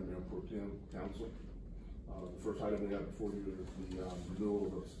 Madam Mayor Pro Tem, Council. The first item we have before you is the renewal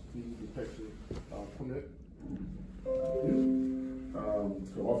of speed detection permit.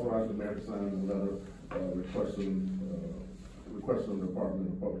 To authorize the mayor to sign a letter requesting the Department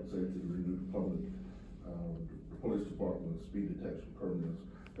of Public Safety to renew the police department's speed detection permits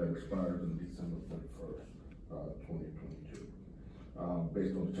that expires on December 31st, 2022.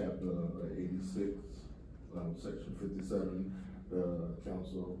 Based on chapter 86, section 57, the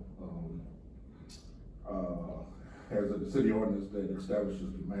council has a city ordinance that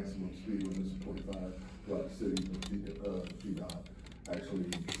establishes the maximum speed limits of 25 throughout the city. VDOT actually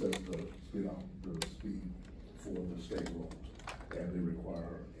sets the speed for the state roads, and they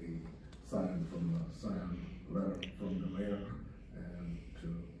require a sign letter from the mayor and to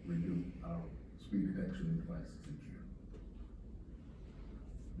renew our speed detection devices each year.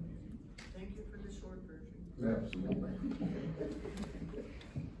 Thank you for the short version. Absolutely.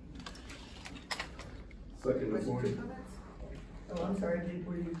 Second Questions or point. comments? Oh, I'm sorry,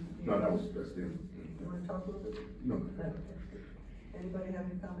 were you? No, that's it. You want to talk a little bit? No. Okay. Anybody have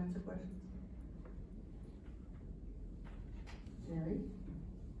any comments or questions? Mary,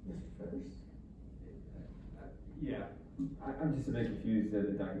 Mr. First? Yeah, I'm just a bit confused at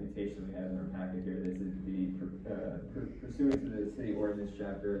the documentation we have in our packet here. This is the pursuant to the city ordinance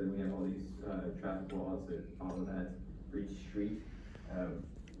chapter, then we have all these traffic laws that follow that for each street.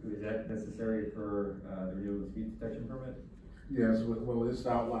 Is that necessary for the renewal of the speed detection permit? Yes, well, it's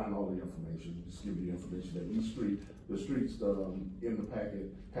to outline all the information, just give you the information that each street, the streets in the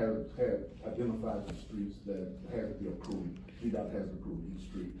packet have identified the streets that have to be approved. VDOT has approved each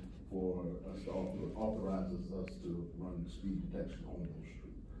street for us to authorizes us to run speed detection on those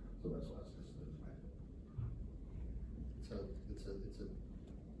streets. So that's why it's listed in the packet. So it's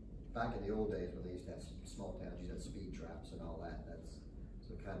a back in the old days when they used to have small towns, you had speed traps and all that,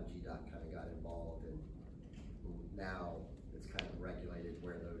 so kind of GDOT kind of got involved, and now it's kind of regulated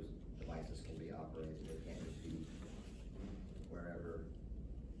where those devices can be operated. They can't just be wherever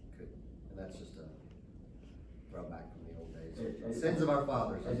and that's just a throwback from the old days. Sins of our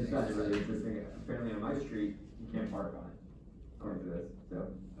fathers. I just found it really interesting. Apparently on my street, you can't park on it, according to this, so.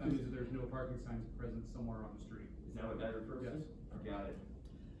 That means that there's no parking signs present somewhere on the street. Is that what that refers to? Yes. Got it.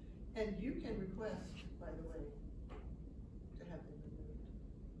 And you can request, by the way, to have them removed.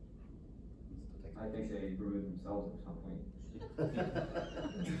 I think they remove themselves at some point.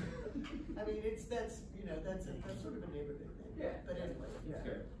 I mean, that's sort of a neighborhood thing. Yeah. But anyway. Yeah.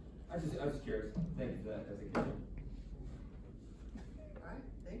 Sure. I was just curious. Thank you for that clarification. All right,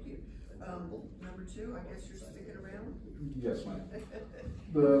 thank you. Number two, I guess you're sticking around? Yes, ma'am.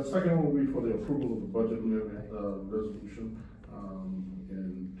 The second one will be for the approval of the budget amendment resolution.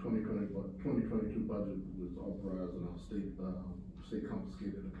 In 2022 budget was authorized in our state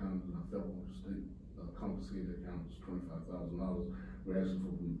confiscated accounts and our federal state confiscated accounts $25,000. We're asking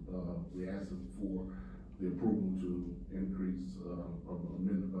for the approval to increase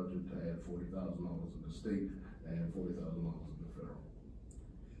amend the budget to add $40,000 in the state and $40,000 in the federal.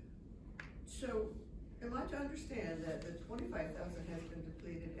 So, am I to understand that the 25,000 has been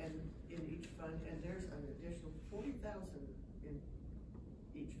depleted and in each fund, and there's an additional 40,000 in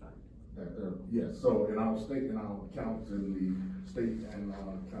each fund? Yes. So in our accounts in the state and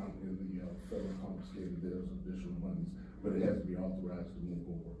our account in the federal confiscated, there's additional monies, but it has to be authorized to move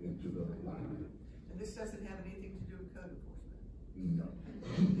over into the line. And this doesn't have anything to do with code enforcement? No.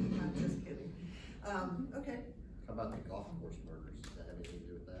 I'm just kidding. Okay. How about the golf course murders? Does that have anything to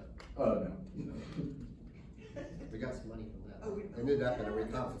do with that? No. We got some money from that. Oh, we ended up in a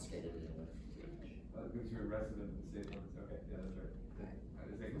reconfiscated it. Because you're arrested in the state limits. Okay, yeah, that's right. I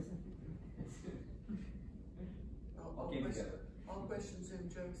was like, listen. All questions and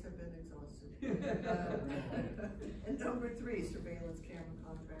jokes have been exhausted. And number three, surveillance camera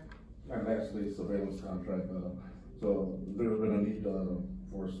contract. And lastly, surveillance contract. So there's been a need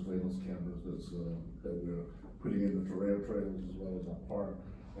for surveillance cameras that we're putting in the rail trails as well as our park.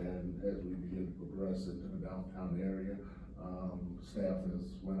 And as we begin to progress into the downtown area, staff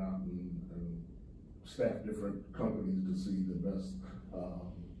has went out and staffed different companies to see the best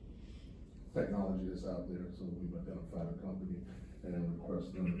technology that's out there. So we've identified a company and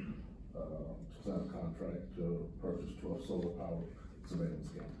requested them to sign a contract to purchase 12 solar powered surveillance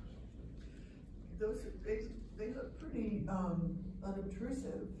cameras. Those they look pretty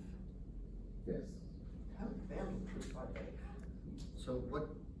unobtrusive. Yes. How unobtrusive are they? So what?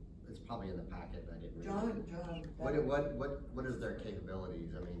 It's probably in the packet, but I didn't read it. John. What is their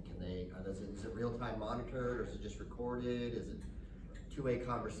capabilities? I mean, can they? Is it real time monitored, or is it just recorded? Is it two-way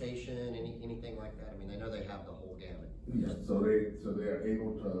conversation? Anything like that? I mean, I know they have the whole gamut. Yes. So they are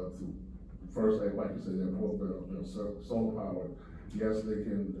able to first, like you say, they're solar powered. Yes, they're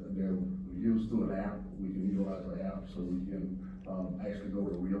used through an app. We can utilize the app so we can actually go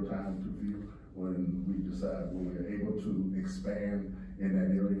to real time to view when we're able to expand in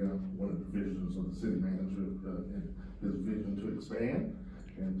that area. One of the visions of the city manager, his vision to expand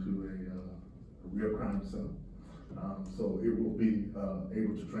into a real crime center. So it will be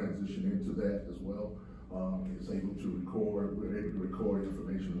able to transition into that as well. It's able to record, we're able to record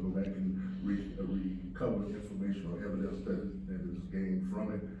information and go back and recover information or evidence that is gained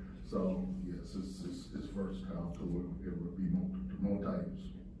from it. So yes, it's versatile to where it would be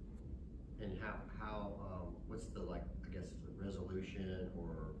multi-use. And how what's the I guess the resolution,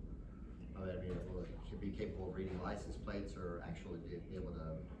 or I mean, will it be capable of reading license plates or actually be able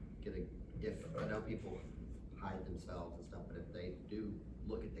to get if I know people hide themselves and stuff, but if they do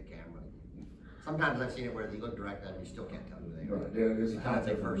look at the camera, sometimes I've seen it where they look direct at them, you still can't tell who they are. Right, yeah, it's high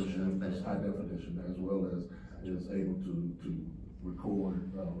definition. It's high definition as well as is able to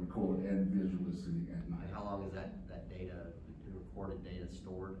record and visually see at night. And how long is that data, the recorded data,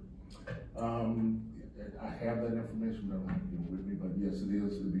 stored? I have that information with me, but yes, it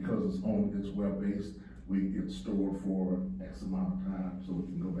is because it's web-based. It's stored for X amount of time, so we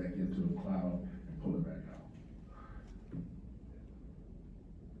can go back into the cloud and pull it back out.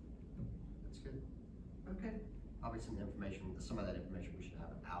 That's good. Okay. Obviously, some of that information we should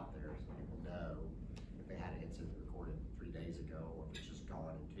have out there so people know if they had an incident recorded 3 days ago, or if it's just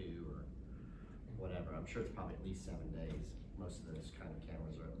gone in 2 or whatever. I'm sure it's probably at least 7 days. Most of those kind of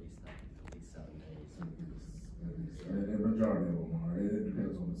cameras are at least 7 days. And the majority of them are. It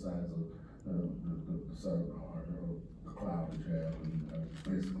depends on the size of the size of the hard or the cloud that you have, and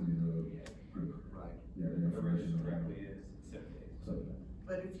basically the right. Yeah, the information correctly is 7 days. So,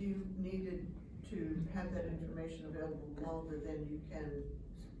 but if you needed to have that information available longer, then you can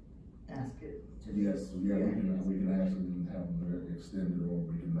ask it to be. Yes, yeah, we can ask them and have them extended, or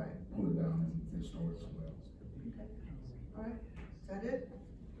we can pull it down and store it somewhere else. Okay. All right, is that it?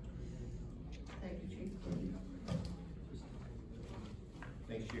 Thank you, Chief. Thank you.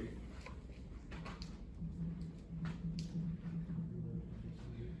 Thanks, Chief.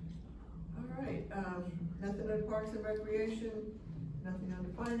 All right, nothing on Parks and Recreation, nothing on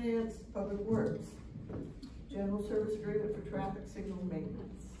Finance, Public Works. General Service Agreement for Traffic Signal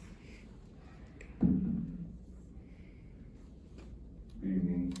Maintenance. Good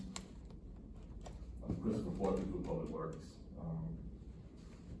evening. I'm Christopher Fortune with Public Works.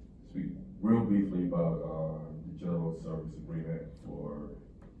 Speak real briefly about the General Service Agreement for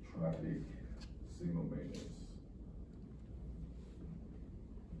Traffic Signal Maintenance.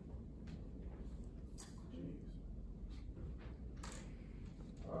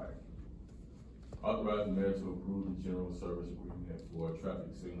 Alright. Authorize the mayor to approve the general service agreement for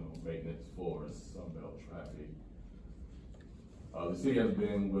traffic signal maintenance for Sunbelt traffic. The city has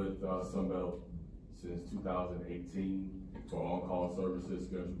been with Sunbelt since 2018 for on-call services,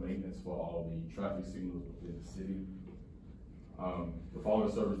 scheduled maintenance for all the traffic signals within the city. The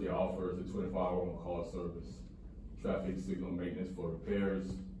following service they offer is a 24-hour on-call service, traffic signal maintenance for repairs,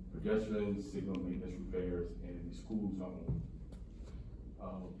 pedestrians, signal maintenance repairs, and in the school zone.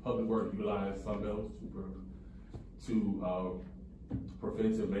 Public Works utilize Sunbelt to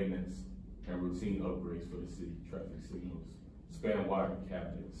preventive maintenance and routine upgrades for the city traffic signals, span wiring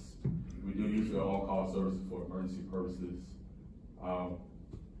cabinets. We do use their on-call services for emergency purposes.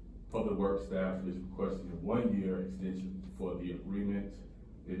 Public Works staff is requesting a 1-year extension for the agreement.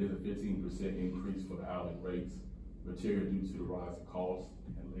 It is a 15% increase for the hourly rates, material due to the rise in cost,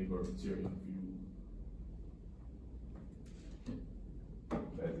 and labor, material, and fuel.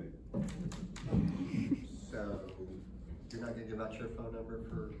 That's it. So, you're not gonna give out your phone number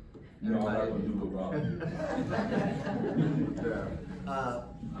for No, I'm not everybody? gonna do what Rob did.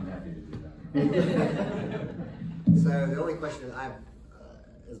 I'm happy to do that. So the only question I've,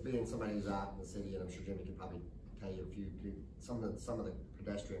 as being somebody who's out in the city, and I'm sure Jimmy can probably tell you a few, some of the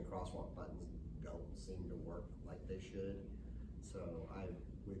pedestrian crosswalk buttons don't seem to work like they should. So I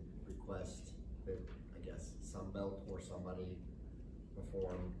would request that, I guess, Sunbelt or somebody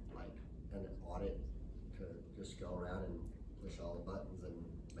perform like an audit to just go around and push all the buttons and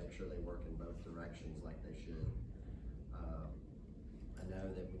make sure they work in both directions like they should. I know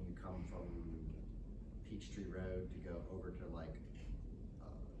that when you come from Peachtree Road to go over to like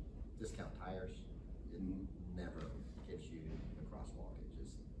Discount Tires, it never gives you the crosswalk. It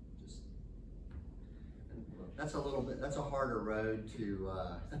just, and that's a harder road to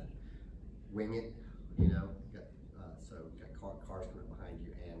wing it, you know. So you got cars coming behind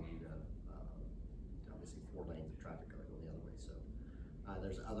you, and you got obviously 4 lanes of traffic going the other way. So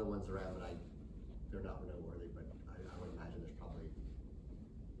there's other ones around, but they're not noteworthy. But I would imagine there's probably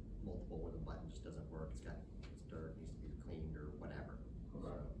multiple where the button just doesn't work. It's dirt, needs to be cleaned or whatever.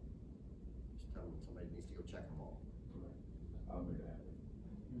 Right. So just tell them somebody needs to go check them all. Right. I'll make that happen.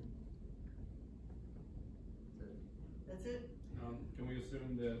 That's it? Can we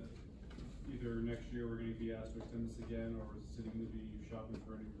assume that either next year we're gonna be asked to extend this again, or is the city gonna be shopping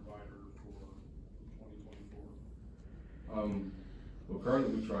for a new provider for 2024? Well,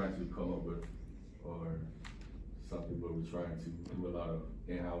 currently we're trying to come up with, or something where we're trying to do a lot of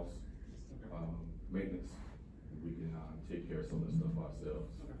in-house maintenance. We can take care of some of the stuff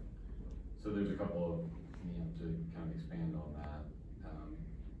ourselves. Okay. So there's a couple of, to kind of expand on that.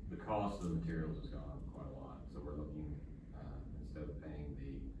 The cost of the materials has gone up quite a lot. So we're looking, instead of paying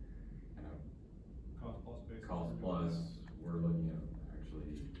the kind of cost plus, we're looking at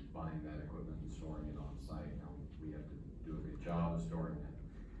actually buying that equipment and storing it on site. Now, we have to do a good job of storing it.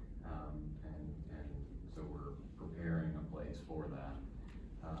 And so we're preparing a place for that.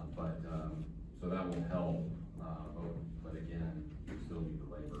 So that will help, but again, we still need the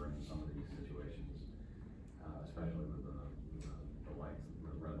labor in some of these situations, especially with the lights, the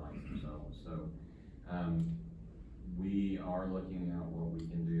red lights themselves. So we are looking at what we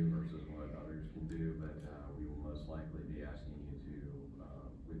can do versus what others can do, but we will most likely be asking you to,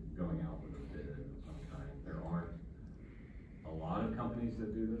 with going out with a bid of some kind. There aren't a lot of companies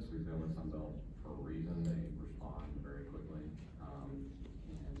that do this. We've been with Sunbelt for a reason. They respond very quickly.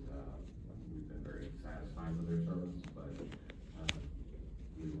 We've been very satisfied with their service, but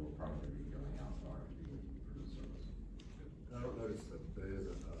we will probably be going out to RFP for this service. I don't notice that there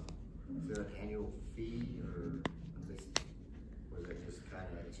is there an annual fee, or is it just kind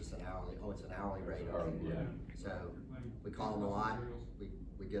of, it's just an hourly, it's an hourly rate? Yeah. So we call them a lot, we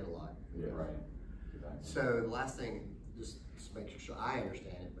we get a lot. Yeah, right. Exactly. So the last thing, just make sure I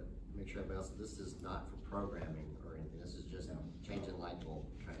understand it, but make sure everybody else, this is not for programming or anything. This is just changing light bulb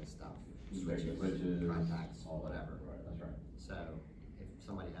kind of stuff. Switches, contacts, whatever. Right, that's right. So if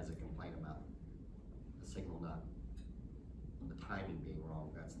somebody has a complaint about the signal not, the timing being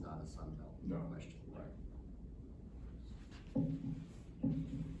wrong, that's not a Sunbelt question. Right.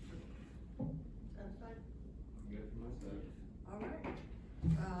 Satisfied? Good for myself. All right.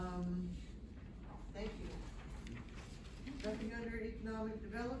 Thank you. Nothing under economic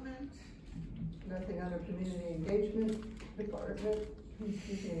development, nothing under community engagement department.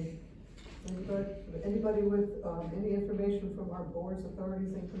 Excuse me. Anybody with any information from our boards,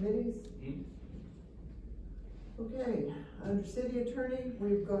 authorities, and committees? Okay, under city attorney,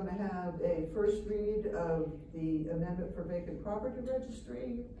 we're going to have a first read of the amendment for vacant property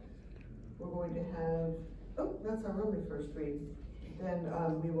registry. We're going to have, oh, that's our only first read. Then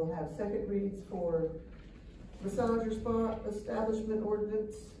we will have second reads for massage or spa establishment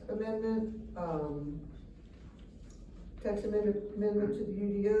ordinance amendment, text amendment to the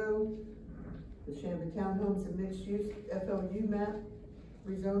UDO, the Chamblee Townhomes and Mixed Use FLU map,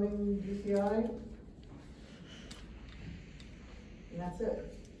 rezoning DCI. And that's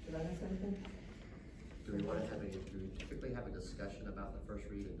it. Did I miss anything? Do we want to do we typically have a discussion about the first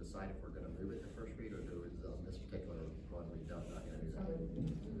read and decide if we're going to move it to first read, or do we, on this particular one, we don't, not going to do that?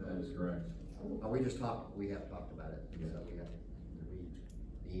 That is correct. We have talked about it, so do we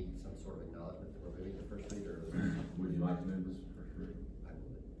need some sort of acknowledgement that we're moving to first read, or? Would you like to move this to first read?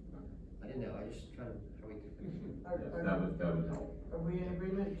 I didn't know, I just trying to, how we could. That would help. Are we in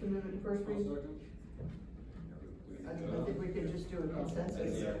agreement to move it to first read? I think we could just do a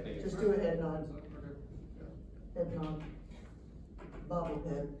consensus. Just do a head nod. Head nod.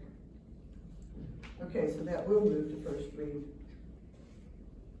 Bobblehead. Okay, so that will move to first read.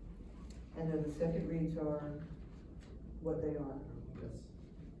 And then the second reads are what they are. Yes.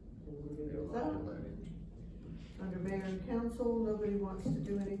 And we're gonna do that. Under mayor and council, nobody wants to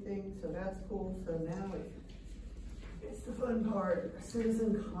do anything, so that's cool. So now it's the fun part,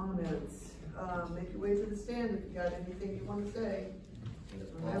 citizen comments. Make your way to the stand if you got anything you want to say. And if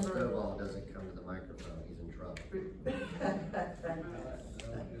Paul Stovall doesn't come to the microphone, he's in trouble.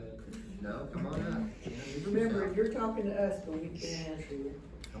 No, come on up. Remember, you're talking to us, but we can't answer you.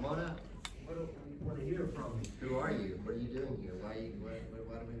 Come on up. What do we want to hear from you? Who are you? What are you doing here? Why do we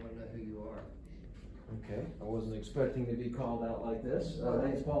want to know who you are? Okay, I wasn't expecting to be called out like this. My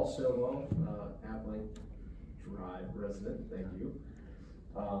name's Paul Stovall, Appling Drive resident, thank you.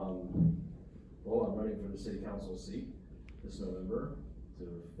 Well, I'm running for the city council seat this November to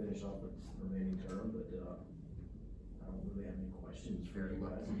finish off the remaining term, but I don't really have any questions for you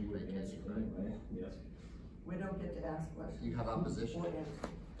guys. You would answer anyway. Yes. We don't get to ask questions. You have opposition?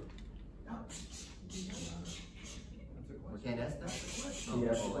 We can't ask that?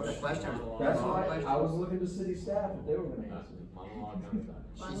 Yes. The question. That's why I was looking to city staff if they were going to answer.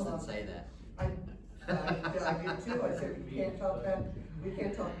 She didn't say that. I did too. I said, we can't talk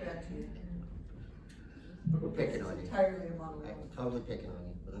back to you. We're picking on you. Entirely a monologue. Totally picking on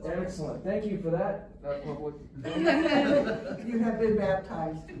you. But that's excellent. Thank you for that, public. You have been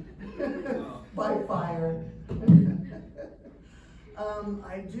baptized by fire.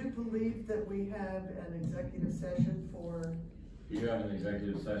 I do believe that we have an executive session for. You have an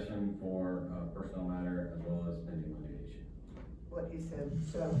executive session for personnel matter as well as pending litigation. What he said.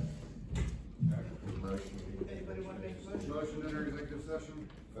 So. Motion. Anybody want to make a motion? Motion to enter executive session.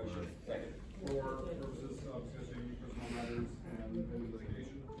 Second. For purposes of discussing personal matters and pending litigation.